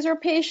agree. These are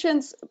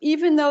patients,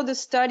 even though the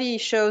study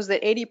shows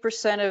that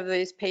 80% of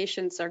these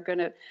patients are going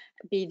to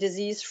be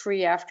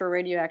disease-free after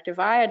radioactive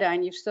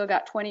iodine, you've still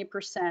got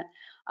 20%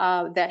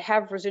 that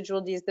have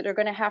residual disease that are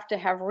going to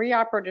have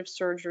reoperative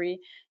surgery.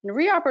 And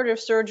reoperative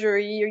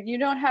surgery, you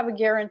don't have a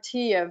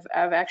guarantee of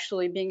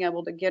actually being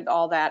able to get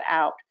all that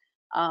out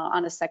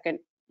on a second.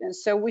 And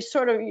so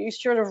you're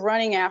sort of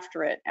running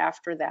after it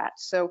after that.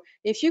 So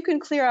if you can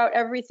clear out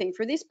everything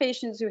for these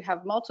patients who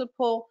have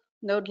multiple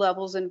node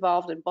levels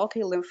involved in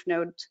bulky lymph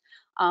nodes,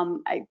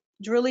 I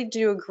really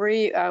do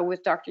agree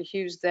with Dr.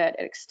 Hughes that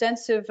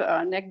extensive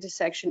neck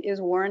dissection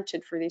is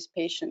warranted for these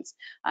patients.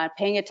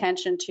 Paying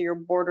attention to your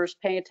borders,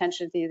 paying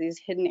attention to these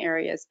hidden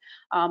areas,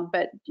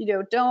 but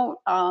don't.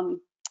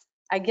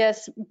 I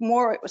guess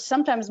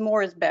sometimes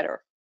more is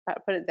better.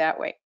 Put it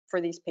that way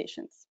for these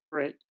patients.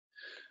 Right.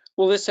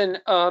 Well, listen,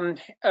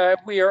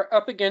 we are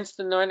up against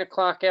the 9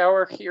 o'clock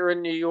hour here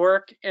in New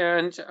York,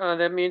 and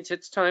that means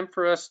it's time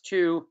for us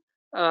to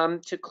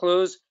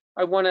close.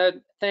 I want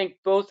to thank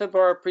both of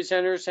our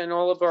presenters and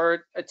all of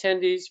our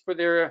attendees for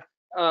their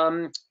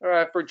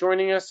for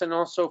joining us and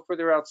also for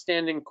their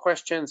outstanding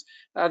questions.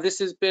 This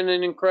has been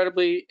an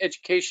incredibly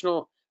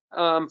educational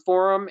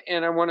forum,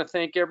 and I want to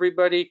thank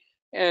everybody.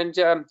 And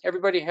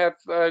everybody have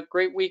a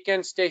great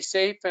weekend, stay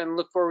safe, and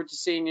look forward to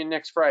seeing you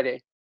next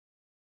Friday.